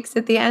outtakes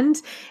at the end,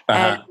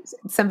 and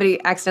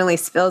somebody accidentally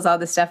spills all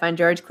the stuff on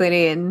George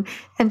Clooney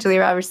and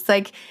Julia Roberts. It's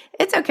like,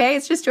 it's okay,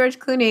 it's just George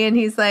Clooney, and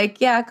he's like,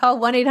 yeah, call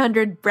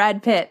 1-800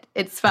 Brad Pitt.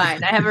 It's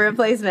fine. I have a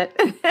replacement.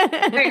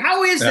 Hey,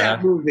 how is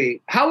that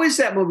movie? How is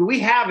that movie? We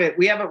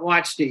haven't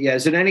watched it yet.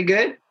 Is it any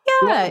good?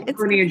 Yeah, it's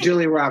Clooney and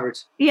Julia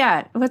Roberts.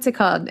 Yeah, what's it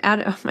called?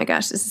 Oh my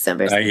gosh, this is so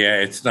embarrassing.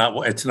 Yeah, it's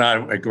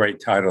not a great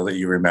title that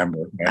you remember.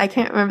 Right? I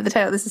can't remember the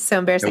title. This is so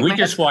embarrassing. Yeah, we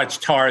just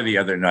watched Tar the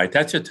other night.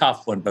 That's a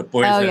tough one, but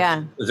boy,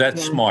 is that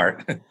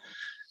smart.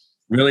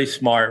 Really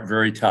smart,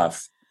 very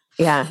tough.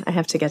 Yeah, I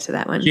have to get to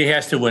that one. She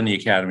has to win the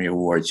Academy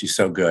Award. She's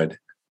so good.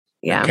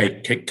 Yeah,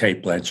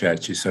 Kate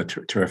Blanchett. She's so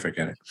terrific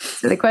in it.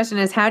 So the question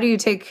is, how do you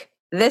take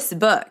this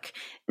book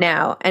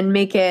now and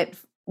make it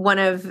one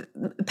of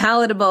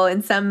palatable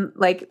in some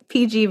like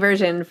PG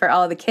version for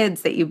all the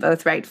kids that you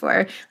both write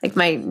for? Like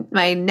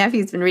my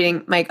nephew's been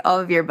reading, Mike, all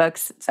of your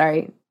books.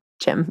 Sorry,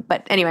 Jim.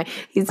 But anyway,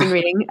 he's been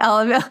reading all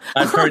of it.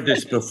 I've heard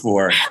this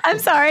before. I'm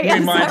sorry. It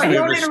reminds me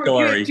of a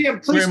story.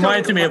 It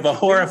reminds me of a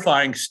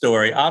horrifying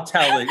story. I'll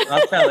tell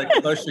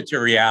it closer to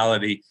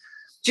reality.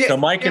 So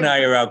Mike and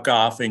I are out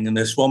golfing, and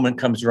this woman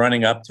comes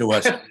running up to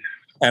us,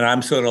 and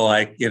I'm sort of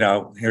like,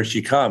 here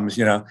she comes,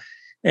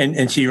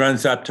 And she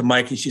runs up to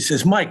Mike and she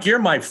says, Mike, you're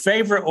my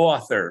favorite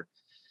author.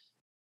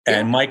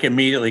 And Mike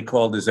immediately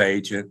called his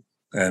agent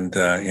and,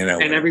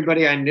 and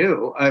everybody I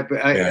knew.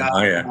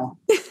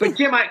 But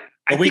Jim,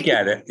 we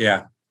get it.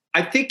 Yeah.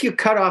 I think you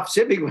cut off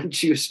Zibby when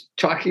she was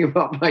talking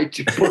about my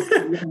book.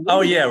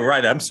 Oh, yeah.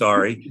 Right. I'm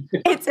sorry.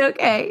 It's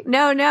okay.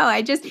 No.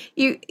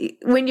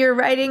 When you're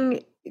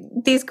writing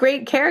these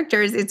great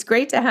characters, it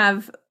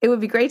would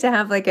be great to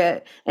have like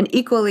an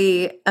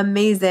equally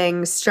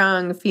amazing,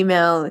 strong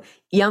female,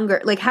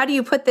 younger, like how do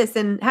you put this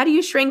in, how do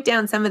you shrink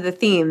down some of the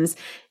themes?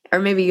 Or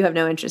maybe you have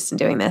no interest in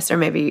doing this, or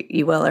maybe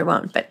you will or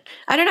won't. But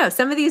I don't know.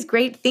 Some of these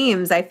great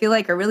themes I feel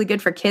like are really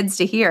good for kids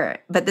to hear,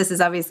 but this is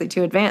obviously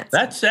too advanced.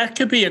 That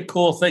could be a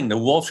cool thing. The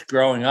wolves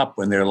growing up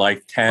when they're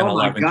like 10,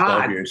 11,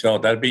 12 years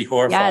old. That'd be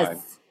horrifying.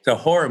 Yes. It's a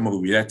horror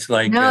movie. That's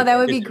like that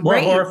would be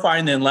great. More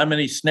horrifying than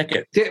Lemony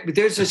Snicket.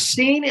 There's a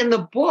scene in the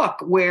book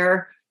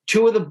where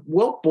two of the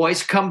Wolf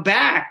boys come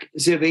back,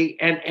 Zibby,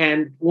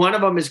 and one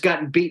of them has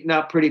gotten beaten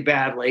up pretty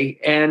badly,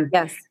 and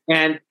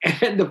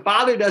the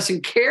father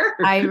doesn't care.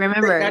 I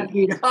remember they got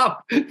beat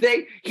up.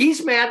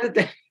 He's mad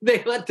that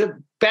they let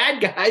the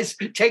bad guys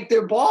take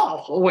their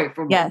ball away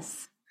from them.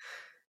 Yes,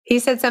 he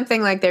said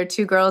something like there are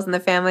two girls in the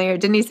family, or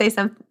didn't he say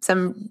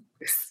something?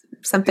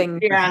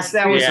 Yes,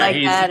 that was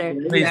like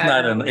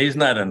that. He's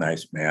not a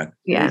nice man.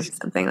 Yeah,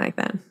 something like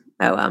that.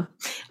 Oh, well.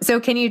 So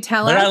can you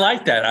tell us? But I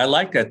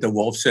like that. The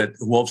wolves,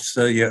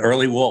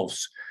 early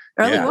wolves.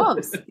 Early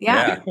wolves.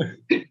 Yeah.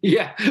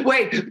 Yeah.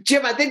 Wait,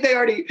 Jim, I think they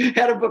already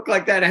had a book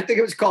like that. I think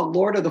it was called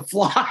Lord of the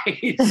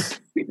Flies.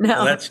 No.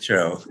 Well, that's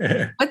true.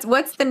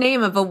 What's the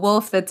name of a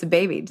wolf that's a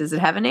baby? Does it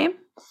have a name?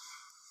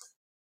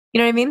 You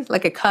know what I mean?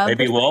 Like a cub?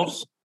 Baby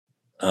wolves?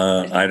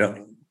 I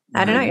don't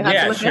know. You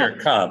have to look sure. it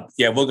up. Cub.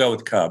 Yeah, we'll go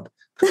with cub.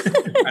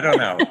 I don't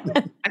know.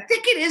 I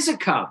think it is a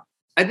cub.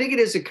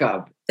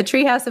 The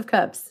Treehouse of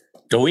Cubs.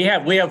 So we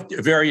have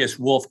various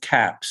wolf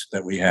caps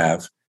that we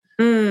have.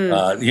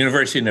 The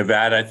University of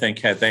Nevada, I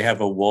think, they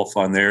have a wolf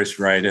on theirs,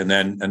 right? And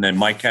then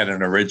Mike had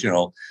an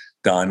original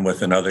done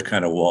with another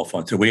kind of wolf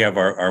on. So we have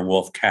our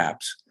wolf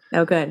caps.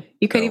 Oh, good.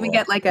 You could even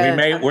get like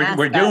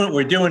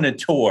we're doing a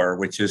tour,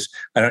 which is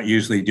I don't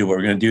usually do. But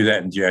we're going to do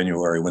that in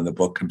January when the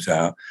book comes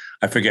out.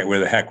 I forget where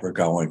the heck we're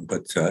going,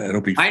 but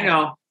it'll be fun. I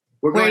know.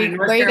 We're going to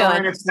North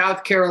Carolina,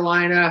 South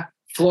Carolina,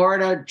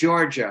 Florida,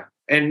 Georgia,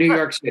 and New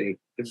York City.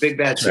 The big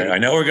bad city. Right. I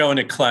know we're going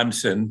to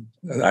Clemson.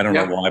 I don't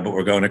know why, but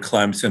we're going to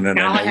Clemson, and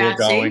I know we're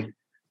going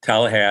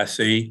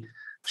Tallahassee,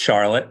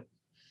 Charlotte,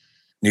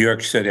 New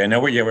York City. I know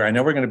we're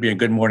going to be in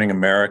Good Morning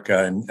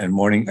America and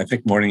Morning. I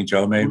think Morning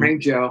Joe, maybe. Morning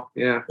Joe,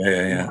 yeah.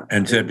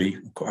 And Zibby.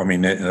 I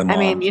mean,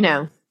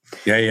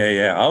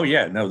 Yeah. Oh,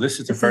 yeah. No, this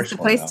is the first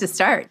one. Place to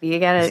start. You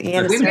gotta.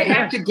 We may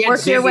have to get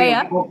work your way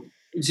up.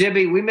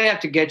 Zibby, we may have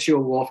to get you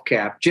a wolf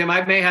cap. Jim,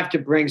 I may have to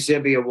bring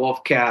Zibby a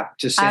wolf cap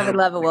to Santa. I would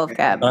love a wolf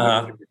cap.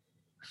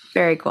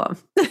 Very cool.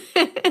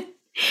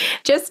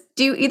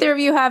 Do either of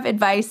you have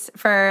advice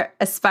for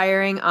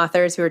aspiring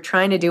authors who are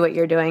trying to do what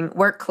you're doing?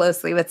 Work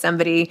closely with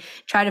somebody,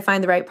 try to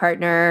find the right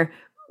partner,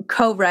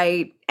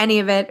 co-write any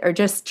of it, or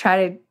just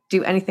try to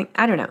do anything?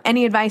 I don't know.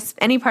 Any advice,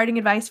 any parting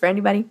advice for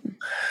anybody?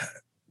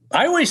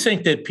 I always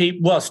think that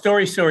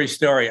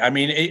story. I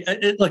mean,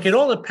 it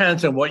all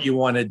depends on what you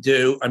want to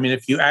do. I mean,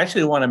 if you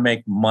actually want to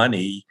make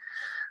money,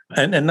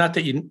 and not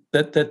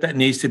that that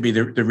needs to be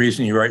the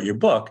reason you write your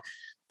book,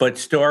 but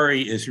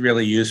story is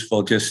really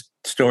useful. Just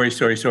story.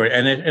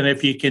 And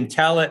if you can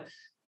tell it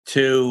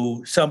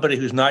to somebody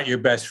who's not your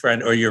best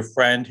friend or your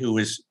friend who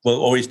will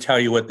always tell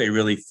you what they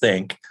really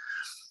think,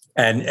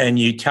 and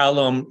you tell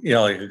them,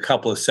 like a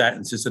couple of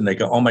sentences, and they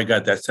go, "Oh my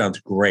God, that sounds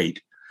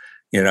great."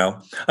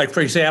 Like for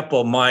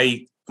example,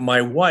 my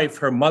my wife,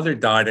 her mother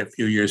died a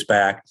few years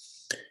back,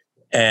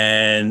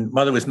 and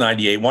mother was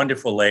 98,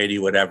 wonderful lady,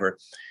 whatever.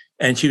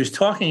 And she was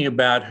talking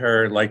about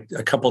her like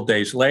a couple of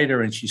days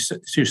later, and she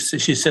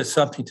said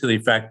something to the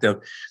effect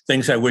of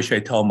things I wish I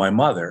told my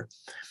mother.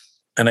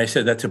 And I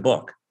said, that's a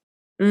book.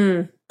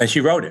 And she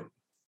wrote it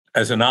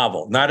as a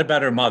novel, not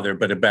about her mother,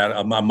 but about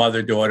a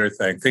mother-daughter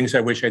thing, things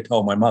I wish I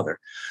told my mother.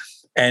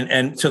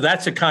 And so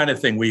that's the kind of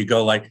thing where you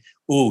go like,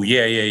 ooh,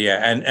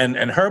 yeah.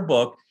 And her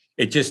book,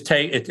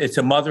 it's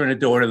a mother and a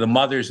daughter. The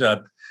mother's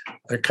a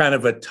kind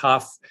of a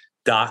tough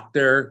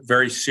doctor,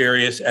 very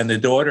serious, and the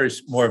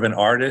daughter's more of an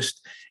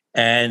artist.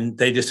 And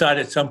they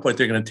decided at some point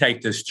they're going to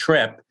take this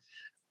trip.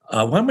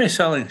 When am I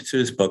selling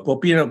Sue's book?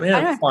 Well,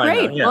 fine.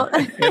 Great. Yeah,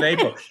 in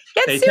April.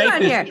 They Sue take on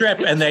this here. trip,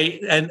 and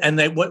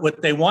they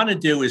what they want to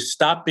do is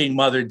stop being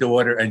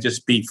mother-daughter and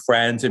just be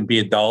friends and be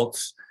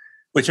adults,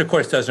 which of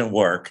course doesn't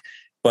work.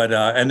 But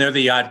and they're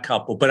the odd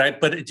couple.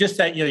 But it just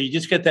that you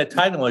just get that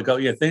title and go,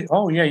 yeah,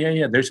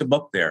 there's a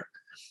book there.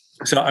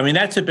 So I mean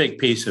that's a big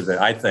piece of it.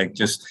 I think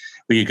just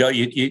where you go,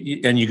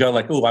 you go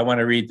like, oh, I want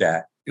to read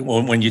that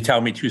when you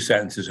tell me 2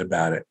 sentences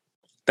about it.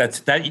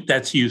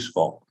 That's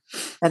useful.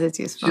 That is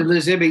useful. So,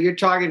 Zibby, you're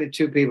talking to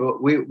two people.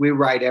 We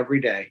write every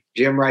day.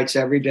 Jim writes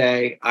every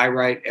day. I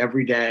write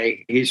every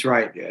day. He's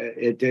right.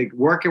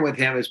 Working with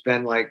him has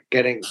been like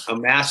getting a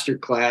master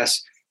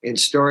class in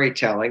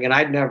storytelling. And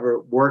I'd never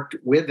worked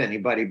with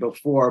anybody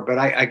before. But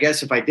I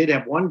guess if I did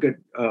have one good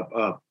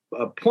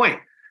point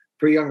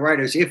for young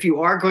writers, if you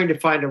are going to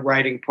find a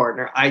writing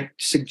partner, I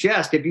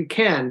suggest, if you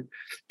can,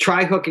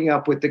 try hooking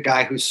up with the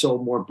guy who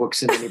sold more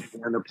books than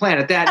anybody on the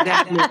planet.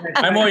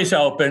 I'm always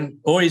open.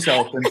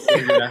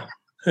 That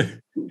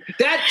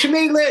to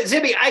me,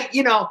 Zibby,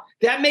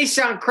 that may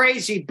sound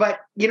crazy, but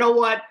you know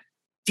what?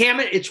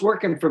 Damn it, it's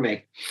working for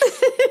me.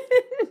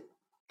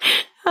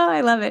 Oh,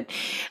 I love it.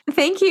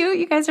 Thank you.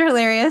 You guys are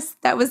hilarious.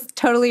 That was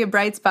totally a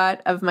bright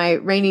spot of my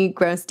rainy,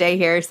 gross day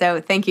here.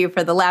 So thank you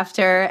for the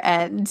laughter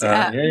and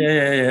yeah.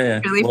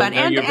 Really fun.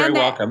 No, you're very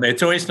welcome.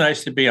 It's always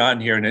nice to be on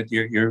here, and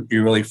you're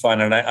really fun.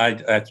 And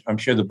I'm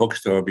sure the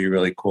bookstore will be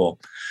really cool.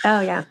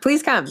 Oh yeah,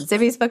 please come,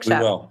 Zibby's Bookshop.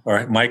 We will. All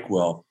right, Mike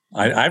will.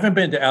 I haven't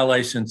been to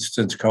LA since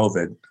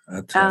COVID.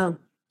 I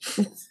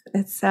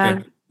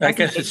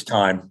guess it's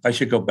time. I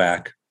should go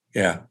back.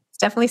 Yeah.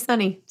 Definitely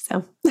sunny.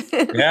 So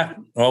yeah.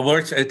 Well, you're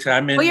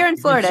in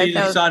Florida. You see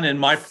the sun in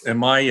my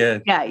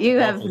yeah. You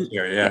have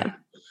here. Yeah.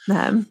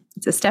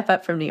 It's a step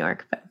up from New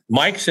York. But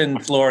Mike's in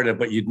Florida,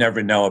 but you'd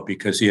never know it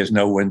because he has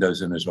no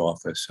windows in his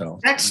office.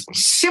 So that's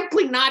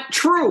simply not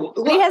true.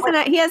 He has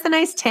a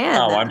nice tan.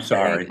 Oh, I'm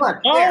sorry.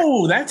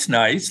 Oh, that's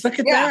nice. Look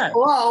at that.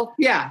 Well,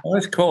 yeah. Oh,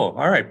 that's cool.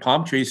 All right,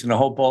 palm trees and a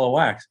whole bowl of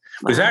wax.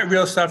 Was that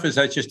real stuff? Or is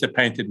that just a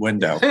painted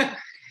window?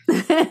 All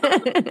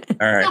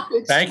right.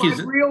 Thank you.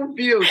 Real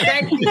view.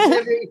 Thank you,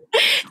 Zibby.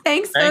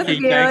 Thanks, both of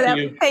you.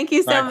 Thank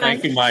you so much.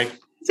 Thank you, Mike.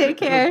 Take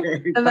care.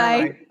 Okay,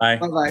 Bye-bye. Bye.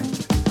 Bye-bye.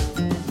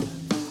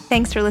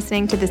 Thanks for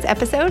listening to this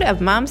episode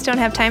of Moms Don't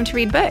Have Time to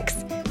Read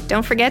Books.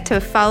 Don't forget to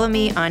follow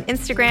me on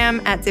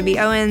Instagram at Zibby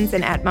Owens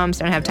and at Moms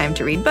Don't Have Time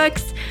to Read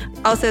Books.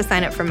 Also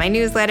sign up for my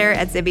newsletter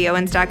at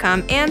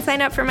zibbyowens.com and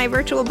sign up for my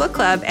virtual book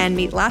club and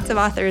meet lots of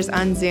authors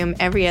on Zoom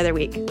every other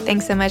week.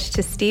 Thanks so much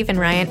to Steve and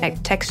Ryan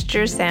at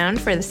Texture Sound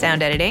for the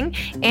sound editing.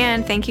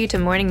 And thank you to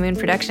Morning Moon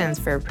Productions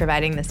for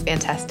providing this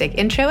fantastic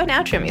intro and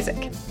outro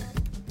music.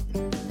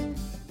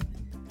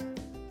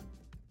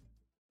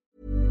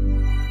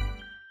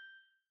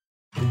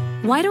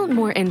 Why don't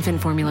more infant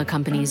formula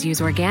companies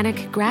use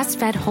organic,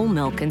 grass-fed whole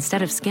milk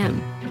instead of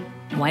skim?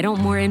 Why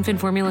don't more infant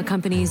formula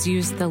companies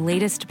use the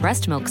latest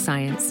breast milk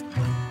science?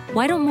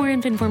 Why don't more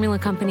infant formula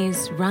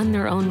companies run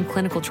their own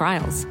clinical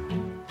trials?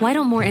 Why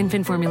don't more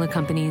infant formula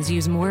companies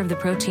use more of the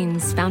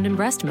proteins found in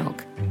breast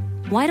milk?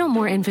 Why don't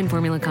more infant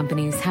formula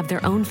companies have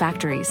their own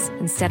factories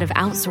instead of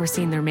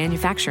outsourcing their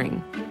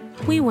manufacturing?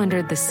 We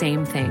wondered the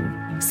same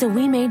thing. So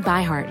we made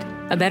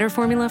ByHeart, a better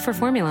formula for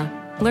formula.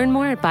 Learn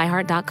more at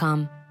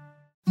byheart.com.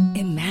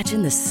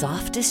 Imagine the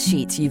softest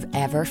sheets you've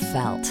ever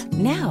felt.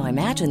 Now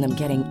imagine them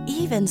getting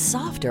even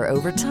softer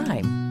over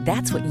time.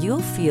 That's what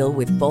you'll feel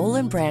with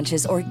Boll &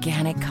 Branch's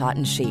organic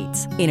cotton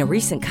sheets. In a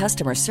recent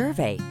customer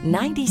survey,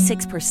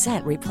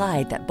 96%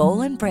 replied that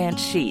Boll & Branch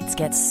sheets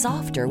get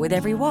softer with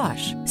every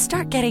wash.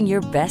 Start getting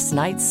your best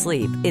night's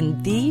sleep in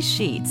these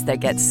sheets that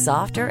get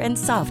softer and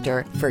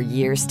softer for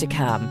years to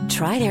come.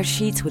 Try their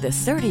sheets with a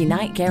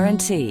 30-night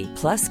guarantee.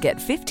 Plus, get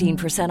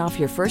 15% off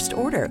your first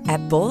order at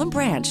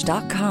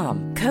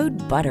bollandbranch.com. Code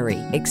BUTTERY.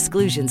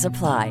 Exclusions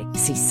apply.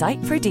 See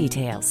site for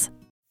details.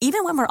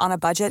 Even when we're on a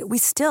budget, we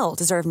still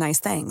deserve nice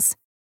things.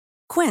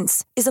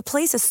 Quince is a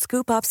place to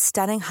scoop up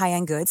stunning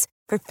high-end goods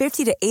for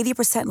 50 to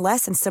 80%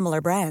 less than similar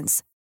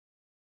brands.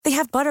 They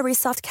have buttery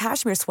soft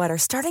cashmere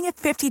sweaters starting at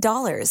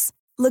 $50,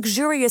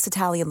 luxurious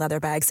Italian leather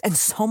bags, and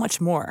so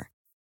much more.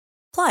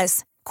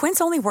 Plus,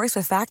 Quince only works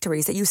with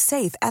factories that use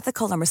safe,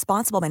 ethical, and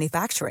responsible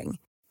manufacturing.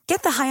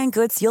 Get the high-end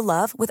goods you'll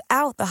love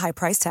without the high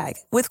price tag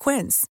with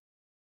Quince.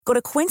 Go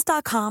to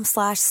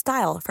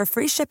quince.com/style for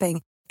free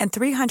shipping and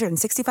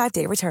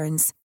 365-day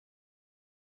returns.